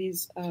to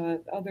these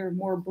other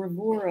more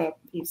bravura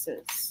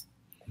pieces?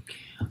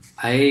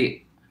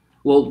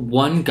 Well,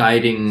 one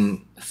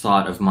guiding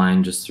thought of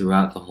mine just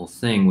throughout the whole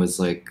thing was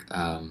like,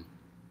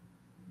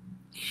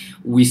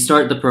 we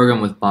start the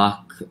program with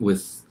Bach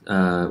with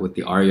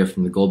the aria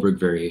from the Goldberg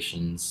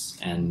Variations,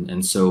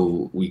 and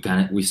so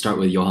we start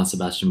with Johann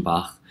Sebastian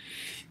Bach.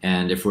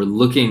 And if we're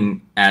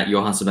looking at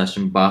Johann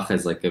Sebastian Bach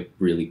as like a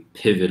really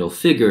pivotal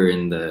figure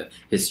in the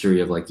history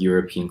of like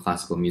European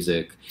classical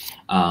music,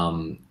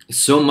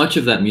 so much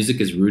of that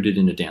music is rooted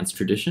in a dance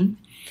tradition.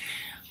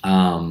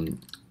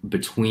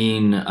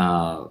 Between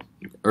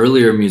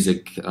earlier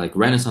music, like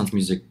Renaissance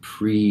music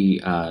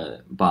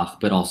pre-Bach,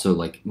 but also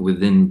like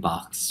within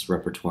Bach's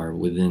repertoire,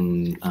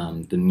 within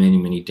the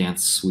many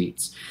dance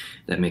suites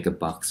that make up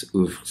Bach's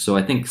oeuvre. So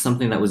I think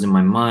something that was in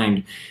my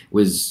mind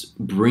was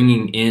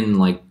bringing in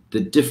like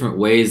the different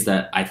ways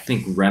that I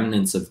think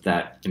remnants of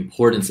that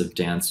importance of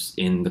dance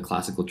in the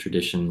classical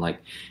tradition,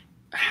 like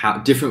how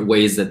different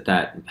ways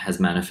that has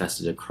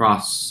manifested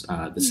across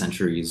the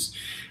centuries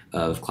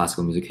of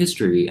classical music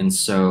history. And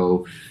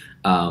so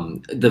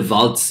the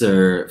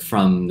Walzer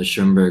from the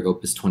Schoenberg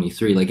Opus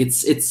 23, like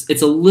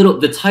it's a little,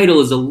 the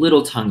title is a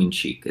little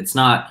tongue-in-cheek. It's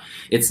not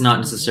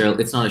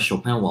necessarily, it's not a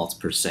Chopin waltz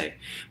per se,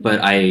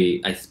 but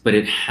but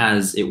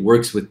it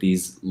works with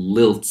these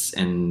lilts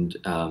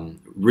and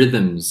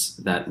rhythms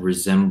that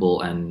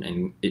resemble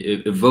and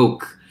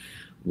evoke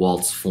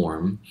waltz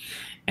form.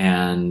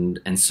 And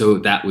so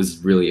that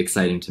was really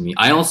exciting to me.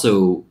 I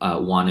also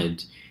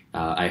wanted,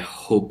 I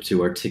hope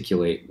to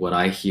articulate what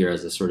I hear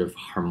as a sort of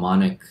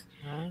harmonic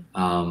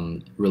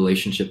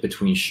relationship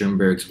between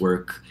Schoenberg's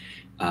work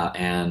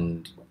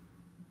and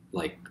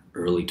like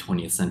early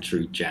 20th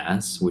century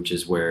jazz, which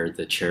is where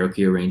the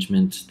Cherokee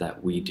arrangement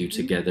that we do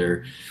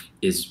together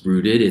is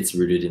rooted. It's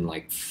rooted in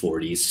like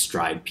 40s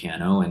stride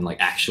piano, and like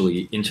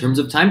actually in terms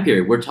of time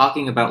period, we're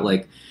talking about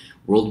like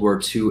World War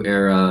II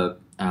era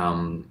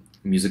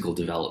musical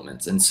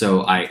developments. And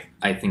so I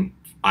think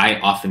I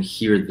often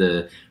hear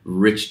the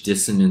rich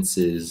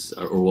dissonances,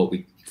 or what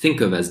we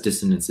think of as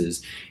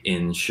dissonances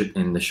in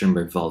the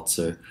Schoenberg Waltz,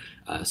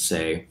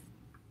 say,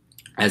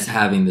 as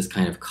having this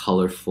kind of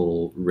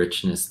colorful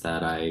richness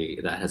that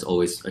has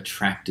always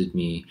attracted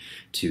me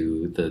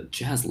to the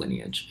jazz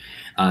lineage.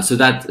 So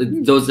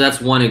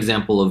that's one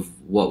example of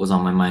what was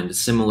on my mind.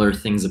 Similar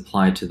things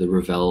apply to the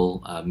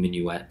Ravel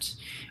minuet,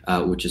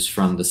 which is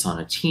from the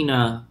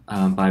Sonatina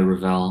by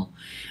Ravel.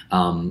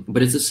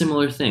 But it's a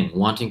similar thing,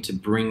 wanting to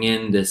bring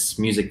in this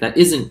music that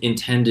isn't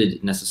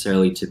intended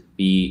necessarily to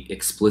be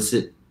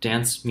explicit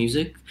dance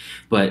music,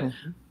 but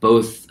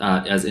both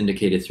as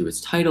indicated through its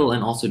title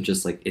and also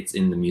just like it's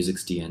in the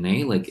music's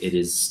DNA, like it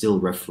is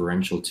still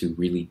referential to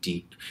really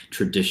deep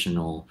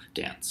traditional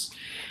dance.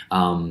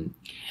 And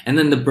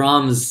then the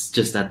Brahms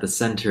just at the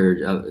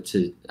center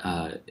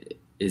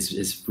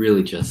is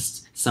really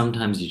just,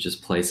 sometimes you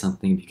just play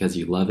something because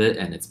you love it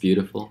and it's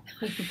beautiful.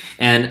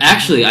 And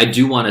actually, I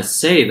do want to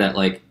say that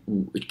like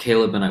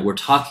Caleb and I, we're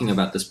talking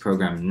about this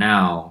program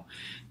now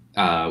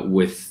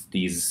with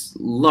these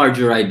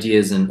larger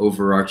ideas and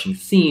overarching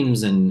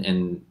themes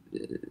and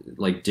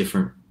like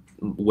different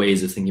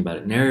ways of thinking about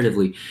it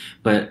narratively.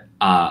 But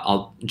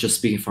I'll just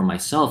speaking for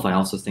myself, I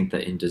also think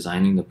that in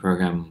designing the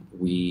program,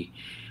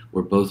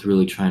 we're both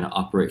really trying to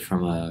operate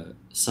from a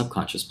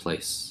subconscious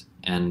place,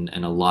 and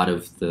a lot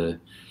of the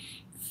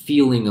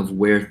feeling of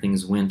where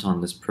things went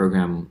on this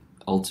program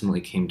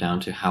ultimately came down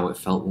to how it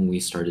felt when we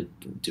started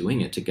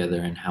doing it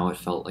together and how it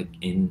felt like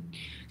in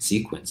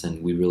sequence,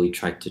 and we really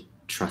tried to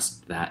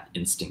trust that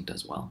instinct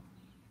as well.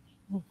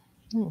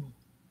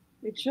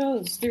 It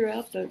shows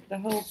throughout the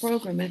whole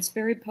program. It's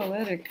very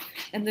poetic,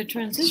 and the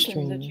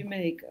transitions that you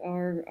make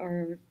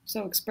are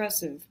so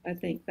expressive. I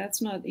think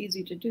that's not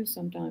easy to do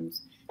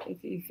sometimes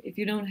if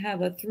you don't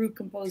have a through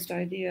composed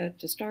idea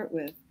to start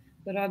with,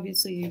 but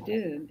obviously you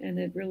did, and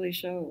it really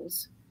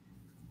shows.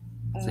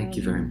 Thank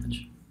you very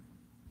much.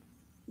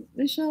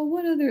 Michele,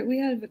 what other, we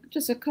had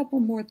just a couple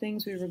more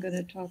things we were going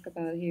to talk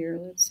about here.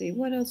 Let's see,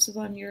 what else is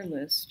on your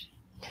list?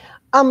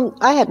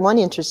 I had one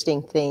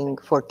interesting thing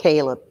for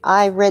Caleb.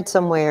 I read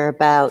somewhere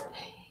about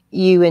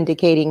you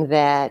indicating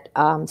that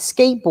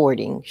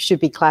skateboarding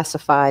should be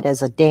classified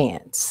as a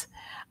dance.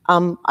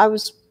 I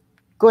was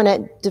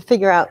going to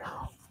figure out,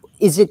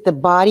 is it the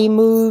body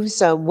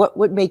moves? What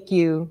would make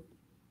you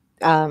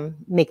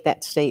make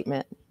that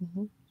statement?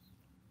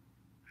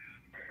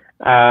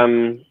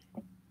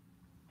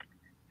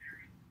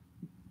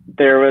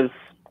 There was,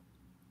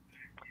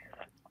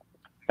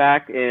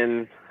 back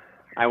in,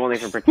 I won't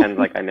even pretend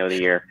like I know the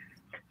year,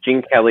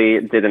 Gene Kelly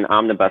did an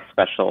omnibus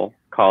special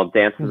called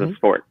Dance as a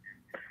Sport.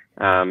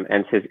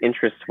 And his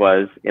interest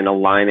was in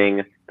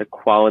aligning the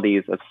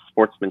qualities of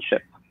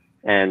sportsmanship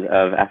and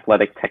of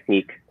athletic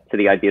technique to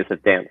the ideas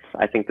of dance.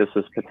 I think this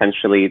was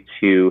potentially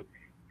to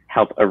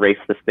help erase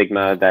the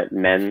stigma that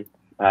men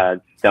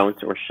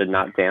don't or should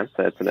not dance.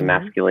 It's an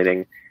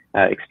emasculating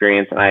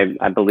experience. And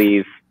I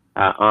believe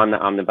on the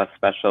omnibus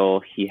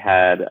special, he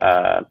had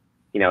a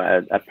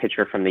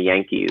pitcher from the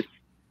Yankees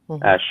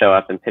show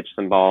up and pitch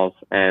some balls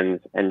and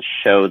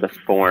show the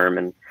form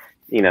and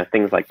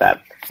things like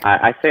that.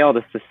 I say all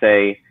this to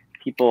say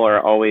people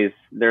are always,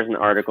 there's an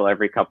article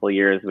every couple of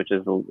years which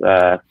is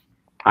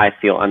I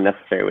feel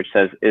unnecessary, which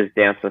says, is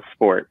dance a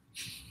sport?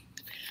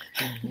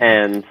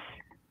 And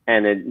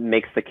it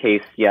makes the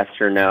case yes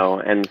or no,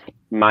 and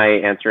my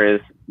answer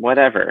is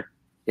whatever.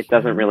 It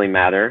doesn't really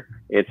matter.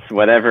 It's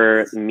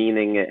whatever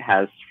meaning it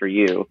has for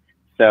you.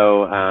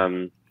 So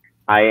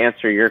I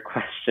answer your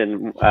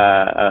question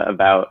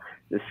about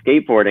the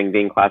skateboarding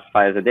being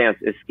classified as a dance.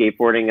 Is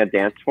skateboarding a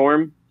dance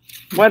form?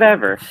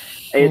 Whatever.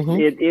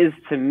 It is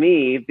to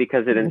me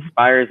because it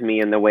inspires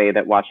me in the way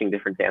that watching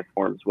different dance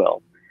forms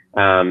will.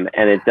 And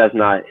it does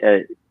not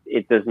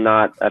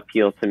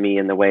appeal to me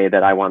in the way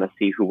that I want to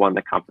see who won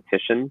the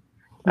competition.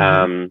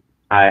 I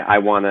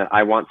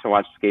want to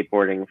watch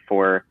skateboarding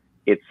for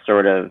its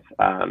sort of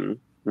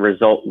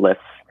resultless,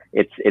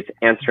 its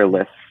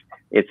answerless,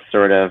 its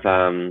sort of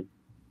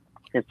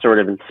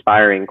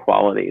inspiring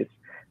qualities.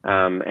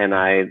 And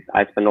I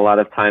spend a lot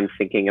of time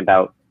thinking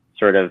about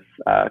sort of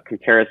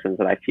comparisons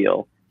that I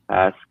feel.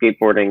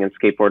 Skateboarding and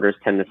skateboarders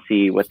tend to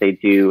see what they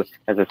do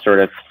as a sort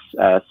of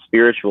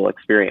spiritual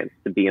experience,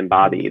 to be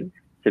embodied,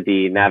 to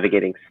be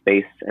navigating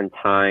space and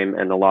time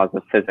and the laws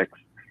of physics.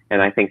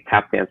 And I think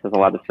tap dance has a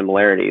lot of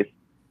similarities.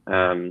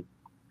 Tap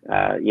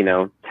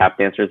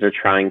dancers are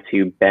trying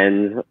to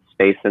bend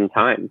space and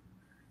time.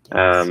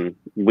 A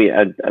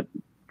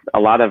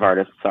lot of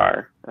artists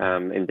are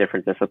in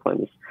different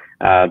disciplines.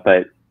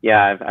 But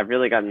yeah, I've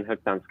really gotten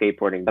hooked on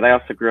skateboarding, but I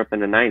also grew up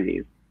in the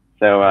 90s.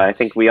 So I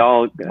think we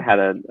all had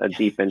a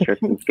deep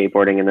interest in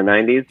skateboarding in the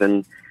 90s.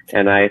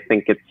 And I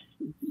think it's,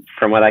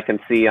 from what I can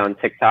see on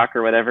TikTok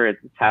or whatever, it's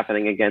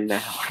happening again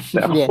now.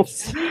 So.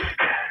 Yes.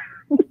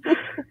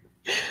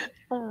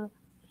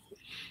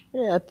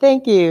 Yeah,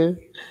 thank you.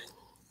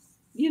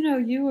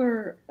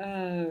 You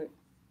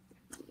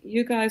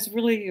guys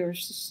really are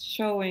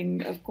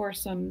showing, of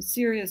course, some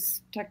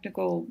serious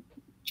technical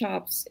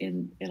chops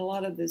in a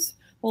lot of this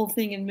whole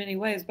thing in many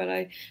ways, but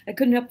I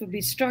couldn't help but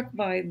be struck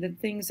by the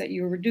things that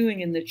you were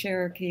doing in the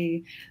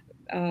Cherokee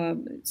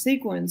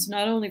sequence,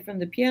 not only from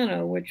the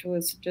piano, which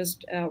was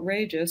just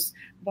outrageous,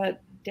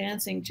 but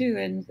dancing too.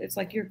 And it's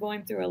like you're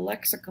going through a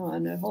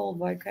lexicon, a whole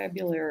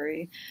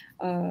vocabulary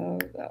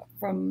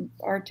from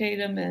Art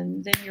Tatum,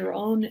 and then your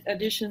own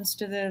additions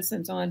to this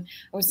and so on.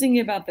 I was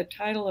thinking about the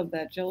title of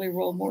that Jelly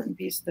Roll Morton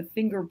piece, The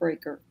Finger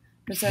Breaker,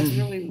 because that's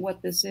really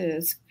what this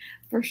is,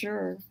 for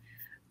sure.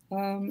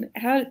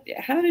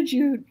 How did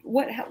you,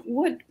 what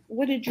was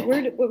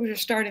your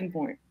starting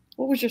point?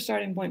 What was your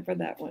starting point for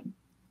that one?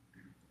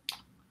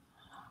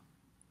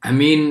 I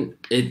mean,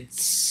 it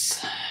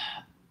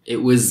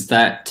was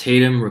that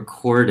Tatum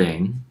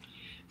recording,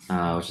 which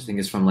I think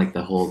is from like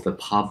the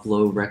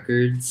Pablo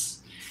Records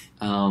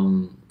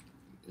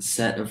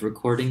set of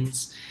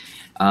recordings.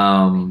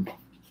 I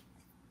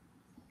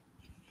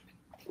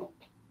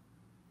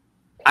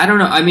don't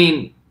know. I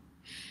mean,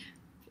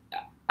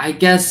 I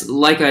guess,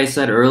 like I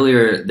said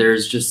earlier,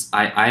 there's just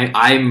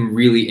I'm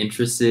really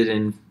interested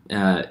in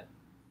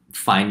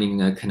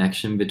finding a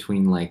connection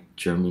between like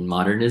German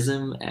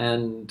modernism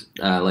and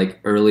like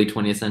early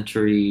 20th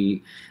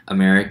century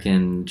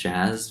American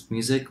jazz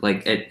music.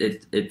 Like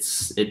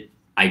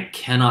I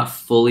cannot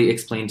fully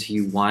explain to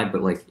you why,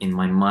 but like in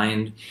my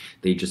mind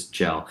they just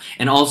gel.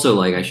 And also,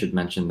 like, I should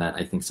mention that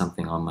I think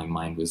something on my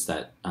mind was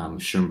that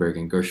Schoenberg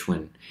and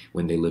Gershwin,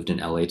 when they lived in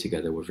LA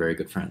together, were very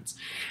good friends.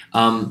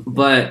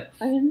 But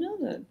I didn't know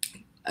that.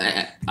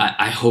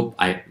 I hope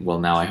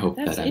now I hope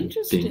That's that I'm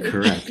interesting. being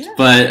correct.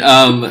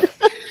 Yeah.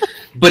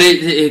 But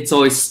it's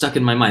always stuck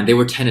in my mind. They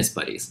were tennis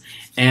buddies.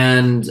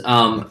 And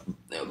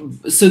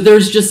so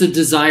there's just a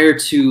desire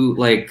to,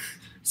 like,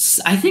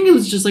 I think it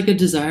was just like a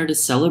desire to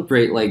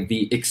celebrate like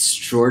the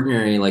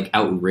extraordinary, like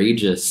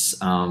outrageous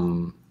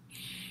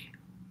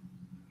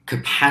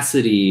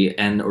capacity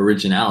and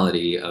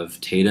originality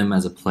of Tatum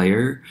as a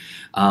player,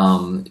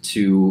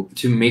 to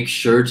make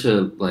sure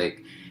to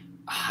like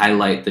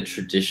highlight the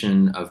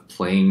tradition of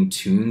playing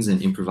tunes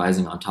and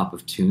improvising on top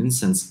of tunes,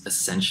 since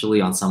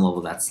essentially on some level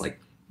that's like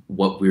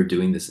what we're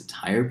doing this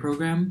entire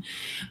program.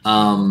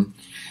 I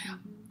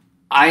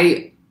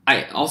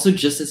also,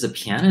 just as a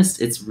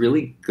pianist, it's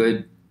really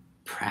good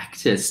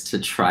practice to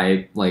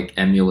try like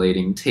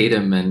emulating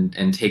Tatum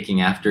and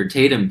taking after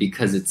Tatum,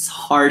 because it's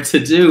hard to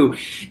do.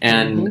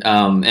 And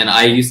and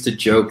I used to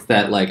joke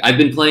that like I've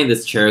been playing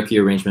this Cherokee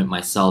arrangement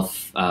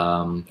myself.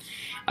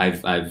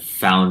 I've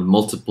found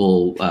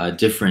multiple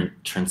different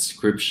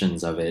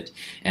transcriptions of it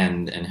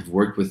and have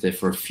worked with it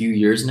for a few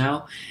years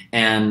now.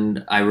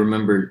 And I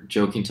remember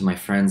joking to my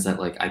friends that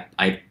like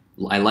I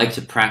like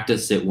to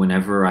practice it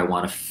whenever I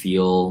want to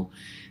feel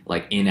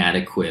like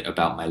inadequate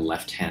about my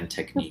left hand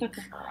technique,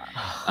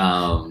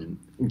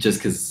 just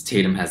because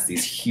Tatum has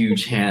these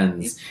huge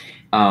hands.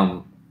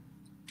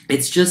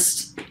 It's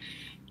just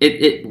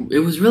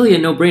it was really a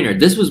no-brainer.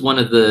 This was one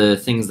of the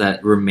things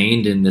that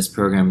remained in this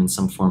program in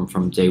some form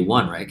from day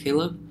one, right,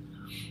 Caleb?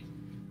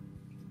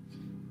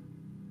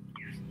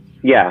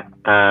 Yeah,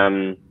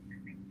 I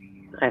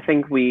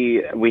think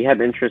we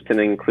had interest in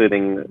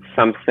including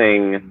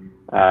something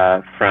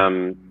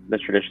from the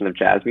tradition of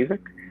jazz music.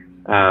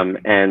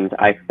 And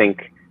I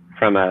think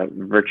from a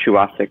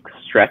virtuosic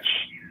stretch,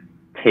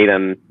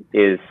 Tatum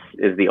is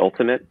the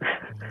ultimate.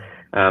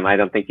 I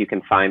don't think you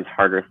can find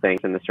harder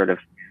things in the sort of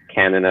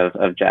canon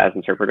of jazz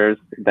interpreters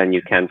than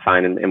you can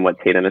find in what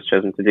Tatum has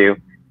chosen to do.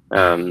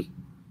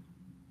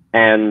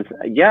 And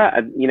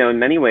yeah, you know, in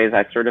many ways,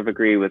 I sort of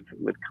agree with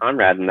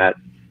Conrad in that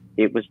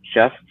it was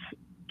just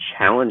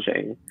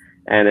challenging.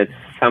 And it's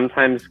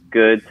sometimes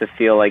good to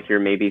feel like you're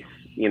maybe,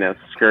 you know,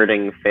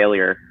 skirting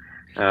failure.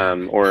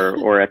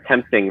 Or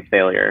attempting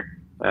failure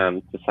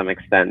to some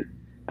extent.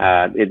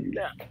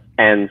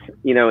 And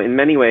you know, in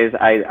many ways,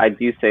 I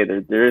do say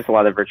that there is a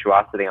lot of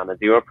virtuosity on the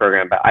duo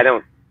program, but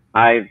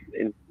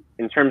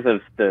in terms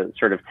of the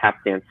sort of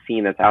tap dance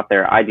scene that's out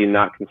there, I do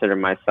not consider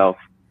myself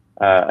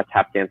a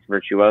tap dance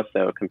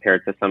virtuoso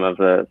compared to some of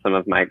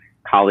my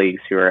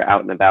colleagues who are out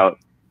and about,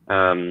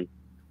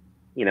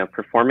 you know,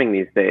 performing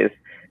these days.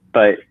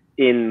 But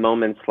in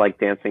moments like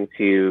dancing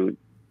to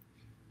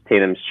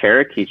Tatum's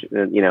Cherokee,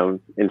 you know,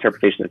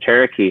 interpretation of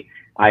Cherokee,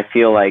 I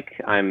feel like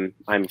I'm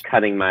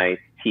cutting my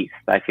teeth.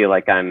 I feel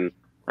like I'm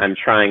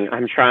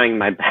trying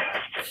my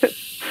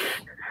best.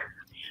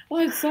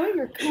 Well, I saw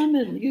your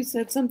comment. You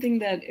said something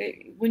that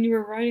when you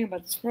were writing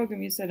about this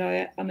program, you said,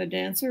 I'm a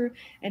dancer,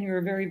 and you're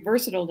a very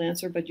versatile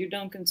dancer, but you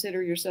don't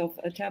consider yourself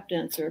a tap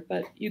dancer,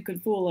 but you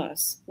could fool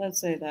us.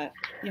 Let's say that,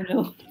 you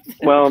know.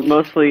 Well,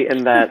 mostly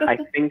in that I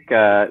think,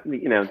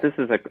 you know, this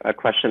is a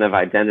question of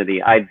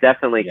identity. I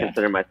definitely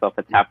consider myself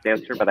a tap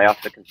dancer, but I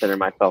also consider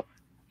myself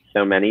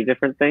so many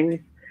different things.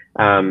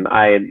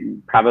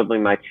 Probably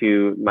my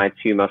two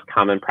most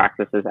common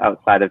practices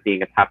outside of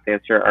being a tap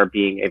dancer are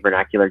being a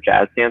vernacular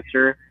jazz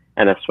dancer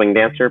and a swing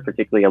dancer,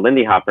 particularly a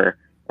Lindy Hopper.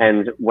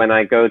 And when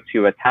I go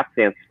to a tap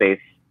dance space,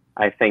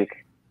 I think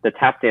the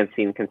tap dance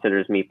scene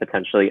considers me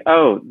potentially,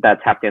 oh,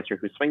 that tap dancer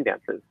who swing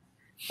dances.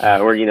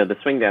 or you know, the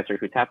swing dancer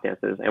who tap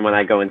dances. And when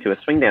I go into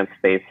a swing dance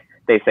space,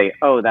 they say,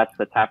 "Oh, that's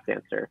the tap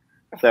dancer."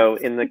 So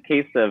in the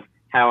case of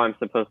how I'm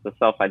supposed to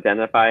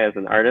self-identify as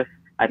an artist,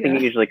 I think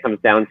it usually comes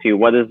down to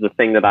what is the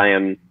thing that I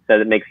am, that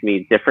it makes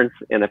me different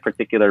in a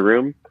particular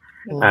room.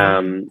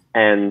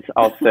 And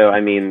also, I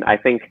mean, I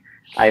think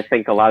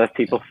a lot of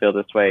people feel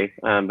this way,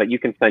 but you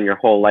can spend your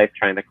whole life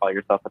trying to call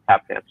yourself a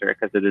tap dancer,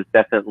 because it is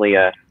definitely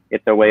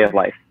it's a way of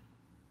life.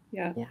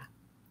 Yeah.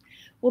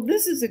 Well,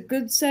 this is a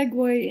good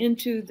segue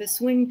into the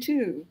Swing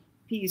 2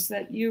 piece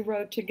that you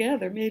wrote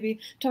together. Maybe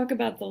talk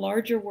about the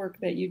larger work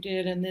that you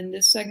did, and then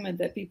this segment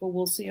that people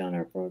will see on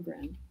our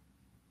program.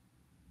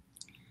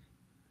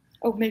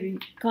 Oh, maybe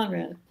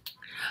Conrad.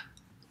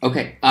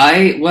 Okay.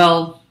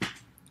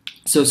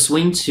 So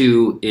Swing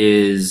 2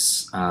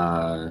 is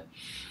a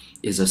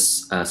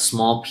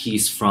small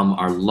piece from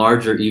our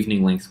larger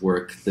evening length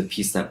work, the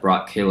piece that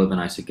brought Caleb and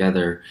I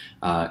together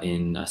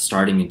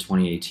starting in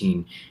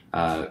 2018,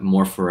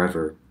 More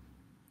Forever.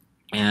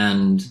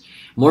 And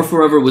More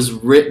Forever was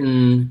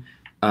written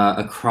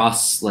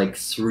across like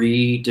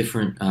 3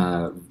 different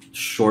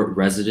short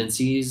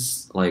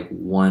residencies, like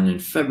one in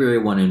February,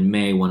 one in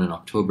May, one in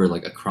October,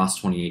 like across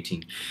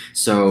 2018.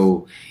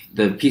 So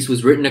the piece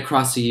was written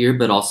across a year,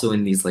 but also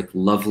in these like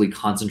lovely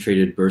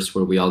concentrated bursts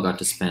where we all got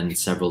to spend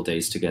several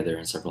days together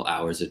and several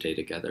hours a day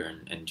together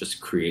and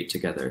just create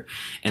together.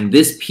 And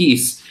this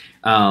piece,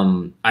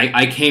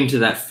 I came to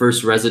that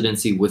first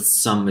residency with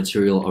some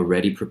material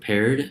already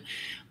prepared,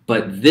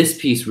 but this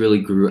piece really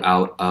grew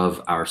out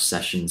of our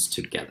sessions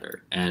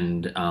together,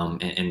 and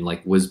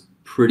like was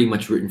pretty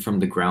much written from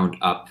the ground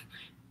up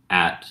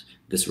at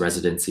this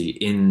residency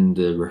in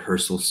the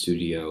rehearsal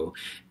studio,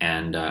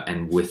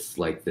 and with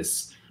like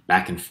this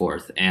back and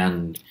forth.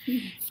 And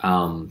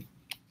I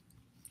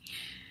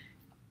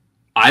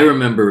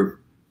remember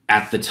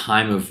at the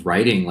time of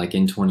writing, like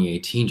in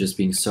 2018, just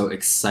being so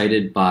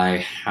excited by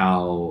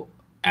how,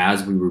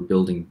 as we were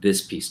building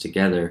this piece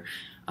together,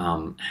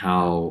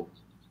 how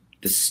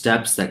the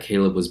steps that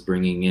Caleb was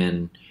bringing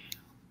in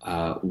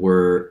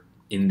were,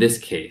 in this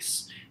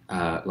case,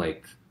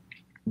 like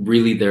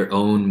really their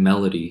own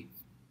melody,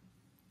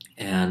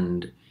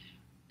 and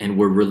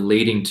were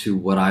relating to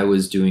what I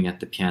was doing at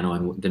the piano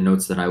and the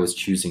notes that I was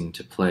choosing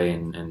to play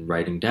and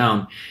writing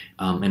down,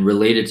 and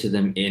related to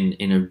them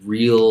in a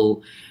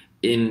real,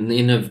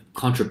 in a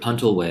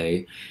contrapuntal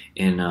way,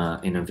 in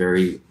a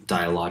very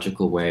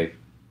dialogical way,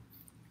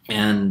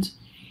 and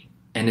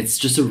it's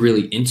just a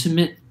really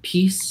intimate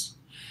piece.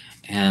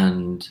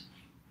 And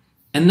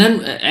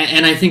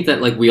I think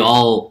that like we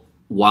all,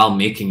 while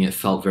making it,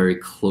 felt very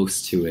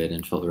close to it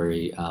and felt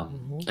very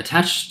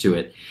attached to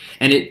it,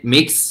 and it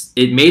made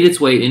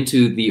its way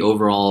into the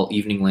overall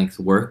evening length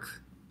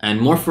work. And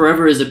More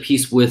Forever is a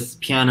piece with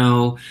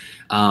piano,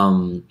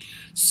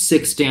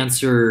 6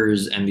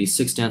 dancers, and these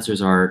 6 dancers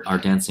are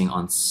dancing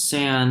on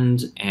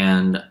sand.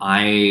 And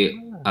a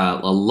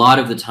lot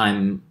of the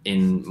time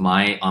on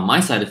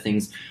my side of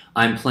things,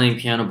 I'm playing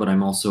piano, but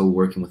I'm also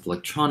working with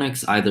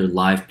electronics, either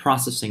live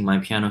processing my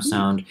piano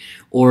sound,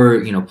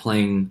 or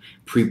playing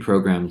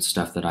pre-programmed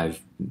stuff that I've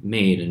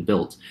made and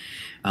built.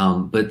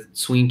 But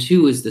Swing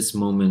 2 is this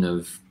moment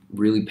of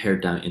really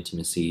pared down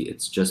intimacy.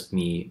 It's just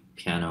me,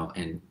 piano,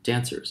 and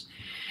dancers.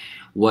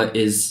 What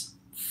is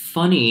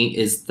funny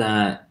is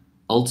that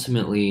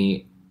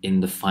ultimately in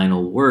the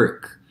final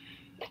work,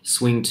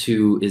 Swing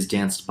 2 is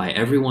danced by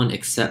everyone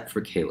except for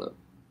Caleb.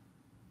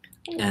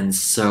 And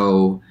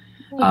so,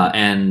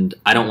 and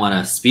I don't want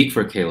to speak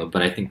for Caleb,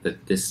 but I think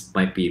that this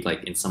might be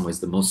like in some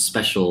ways the most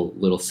special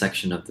little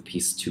section of the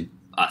piece to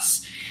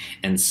us.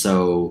 And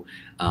so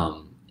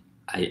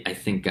I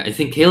think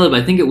Caleb,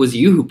 I think it was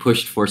you who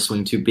pushed for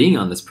Swing 2 being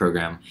on this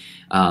program,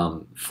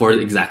 for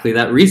exactly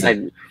that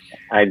reason.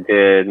 I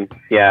did.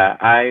 Yeah,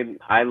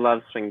 I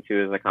love Swing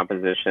 2 as a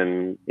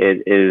composition.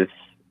 It's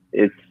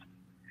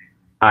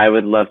I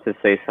would love to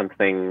say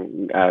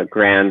something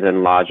grand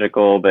and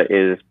logical, but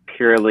is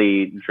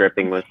purely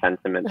dripping with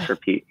sentiment for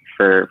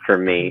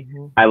me.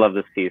 Mm-hmm. I love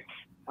this piece.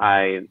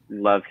 I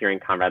love hearing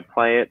Conrad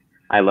play it.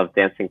 I love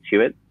dancing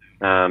to it.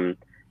 And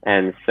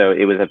so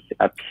it was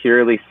a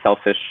purely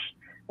selfish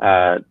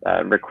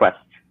request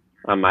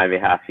on my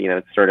behalf.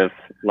 It's sort of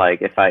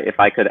like if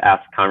I could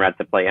ask Conrad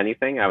to play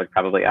anything, I would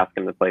probably ask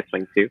him to play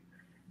Swing 2.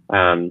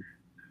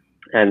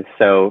 And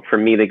so for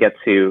me to get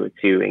to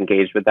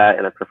engage with that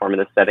in a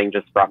performative setting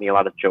just brought me a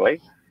lot of joy.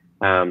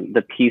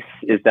 The piece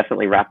is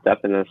definitely wrapped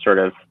up in a sort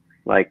of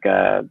like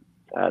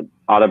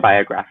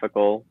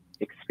autobiographical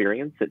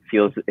experience. It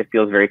feels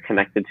very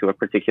connected to a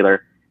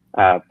particular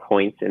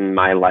point in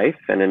my life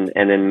and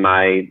in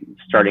my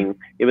starting.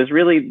 It was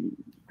really,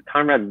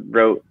 Conrad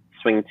wrote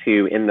Swing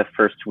 2 in the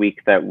first week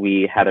that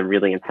we had a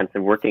really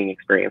intensive working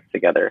experience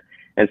together.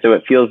 And so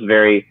it feels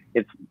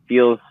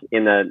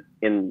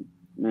in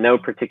no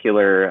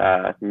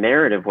particular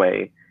narrative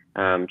way,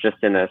 just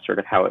in a sort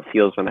of how it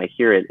feels when I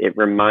hear it. It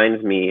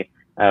reminds me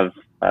of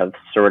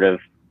sort of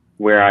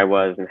where I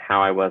was and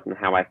how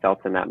I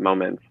felt in that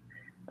moment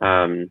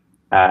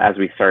as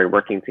we started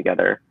working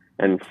together.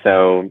 And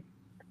so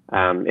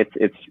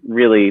it's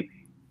really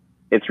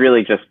it's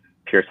really just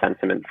pure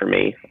sentiment for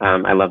me.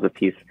 I love the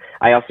piece.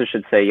 I also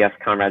should say, yes,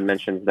 Conrad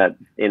mentions that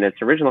in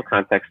its original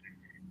context,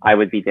 I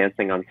would be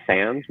dancing on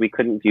sand. We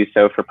couldn't do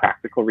so for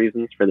practical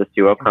reasons for this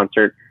duo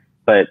concert,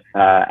 but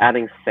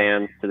adding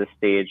sand to the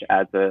stage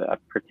adds a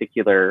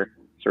particular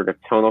sort of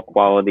tonal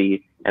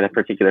quality and a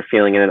particular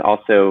feeling, and it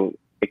also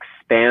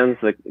expands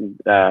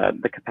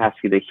the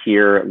capacity to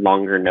hear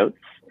longer notes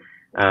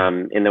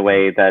in the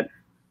way that,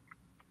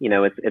 you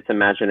know, it's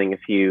imagining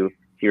if you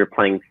were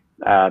playing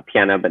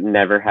piano but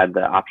never had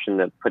the option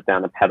to put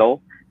down a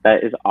pedal.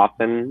 That is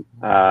often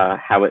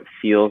how it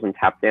feels in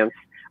tap dance,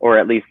 or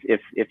at least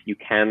if you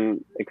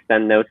can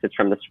extend notes, it's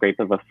from the scrape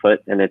of a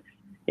foot, and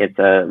it's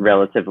a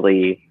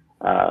relatively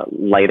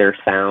lighter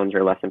sound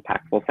or less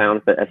impactful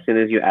sound. But as soon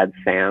as you add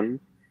sand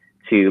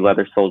to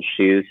leather-soled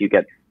shoes, you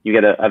get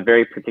a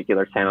very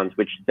particular sound,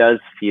 which does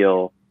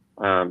feel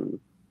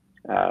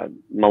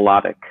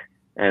melodic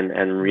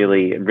and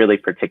really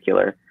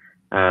particular.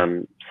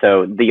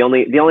 So the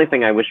only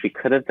thing I wish we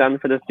could have done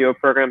for this duo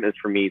program is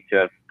for me to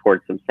have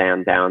poured some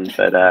sand down,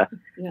 but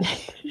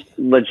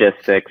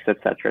logistics, et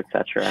cetera.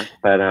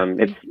 But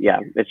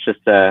it's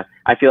just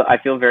I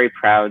feel very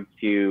proud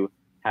to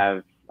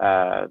have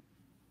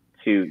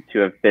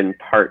been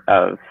part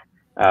of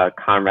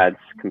Conrad's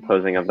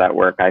composing of that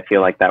work. I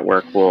feel like that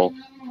work will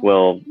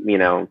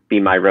be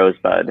my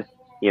rosebud,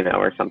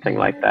 or something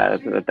like that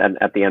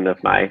at the end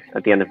of my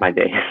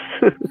days.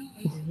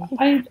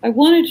 I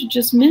wanted to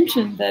just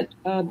mention that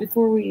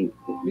before we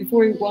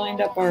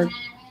wind up our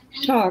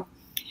talk,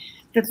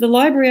 that the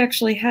library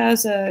actually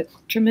has a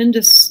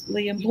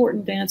tremendously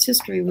important dance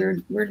history.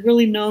 We're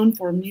really known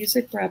for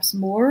music, perhaps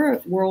more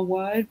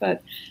worldwide,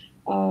 but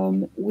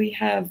we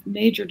have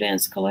major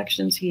dance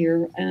collections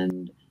here.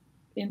 And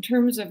in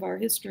terms of our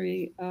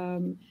history,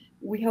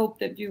 we hope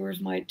that viewers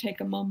might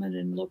take a moment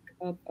and look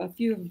up a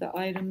few of the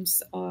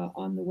items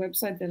on the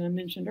website that I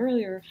mentioned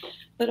earlier,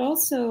 but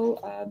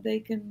also they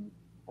can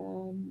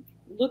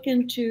look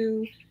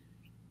into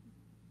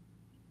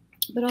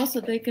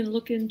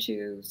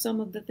some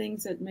of the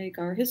things that make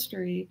our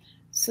history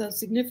so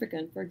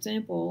significant. For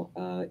example,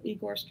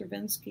 Igor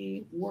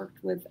Stravinsky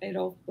worked with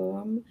Adolf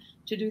Boehm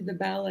to do the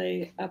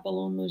ballet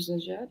Apollon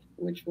Musette,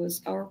 which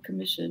was our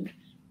commission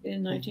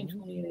in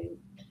 1928.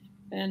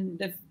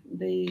 And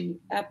the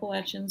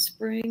Appalachian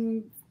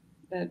Spring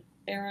that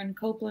Aaron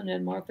Copland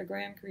and Martha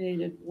Graham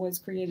was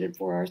created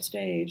for our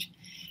stage.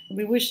 And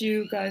we wish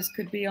you guys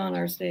could be on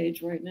our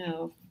stage right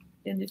now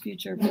in the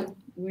future,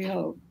 we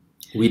hope.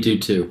 We do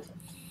too.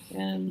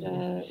 And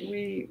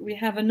we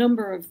have a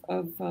number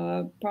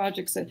of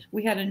projects. That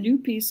we had a new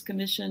piece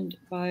commissioned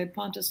by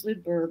Pontus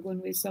Lidberg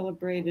when we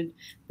celebrated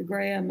the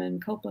Graham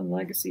and Copland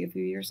legacy a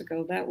few years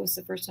ago. That was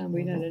the first time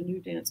we'd had a new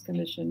dance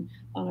commission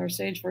on our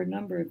stage for a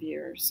number of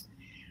years.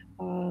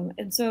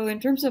 And so in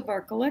terms of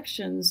our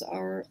collections,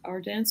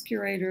 our dance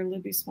curator,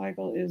 Libby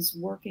Smigel, is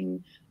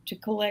working to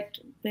collect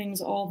things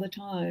all the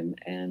time.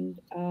 And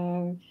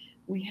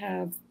we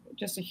have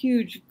just a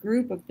huge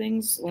group of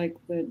things like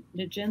the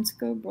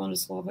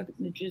Bronislava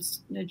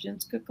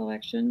Nijinsky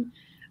collection,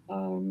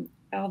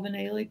 Alvin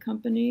Ailey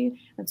Company,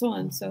 and so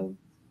on. So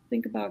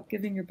think about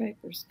giving your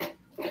papers.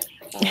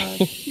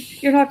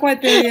 You're not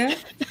quite there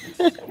yet.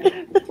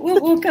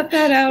 We'll cut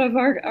that out of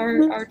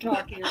our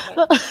talk here.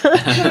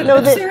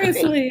 But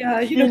seriously,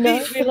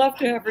 we love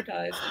to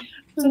advertise.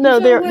 So no,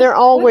 Michele, they're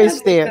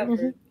always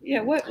there.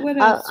 Yeah. What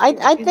else?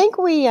 I think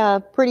we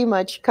pretty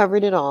much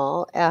covered it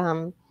all.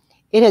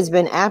 It has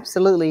been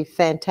absolutely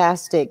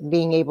fantastic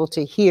being able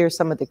to hear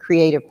some of the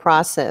creative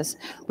process,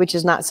 which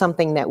is not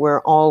something that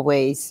we're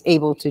always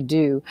able to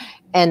do.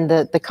 And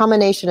the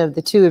combination of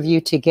the two of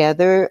you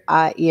together,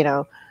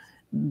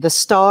 the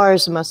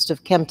stars must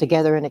have come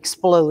together and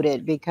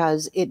exploded,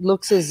 because it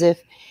looks as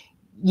if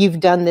you've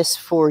done this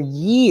for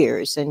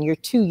years, and you're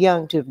too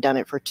young to have done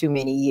it for too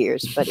many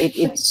years. But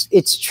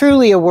it's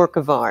truly a work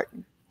of art.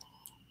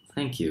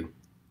 Thank you.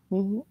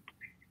 Mm-hmm.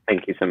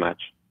 Thank you so much.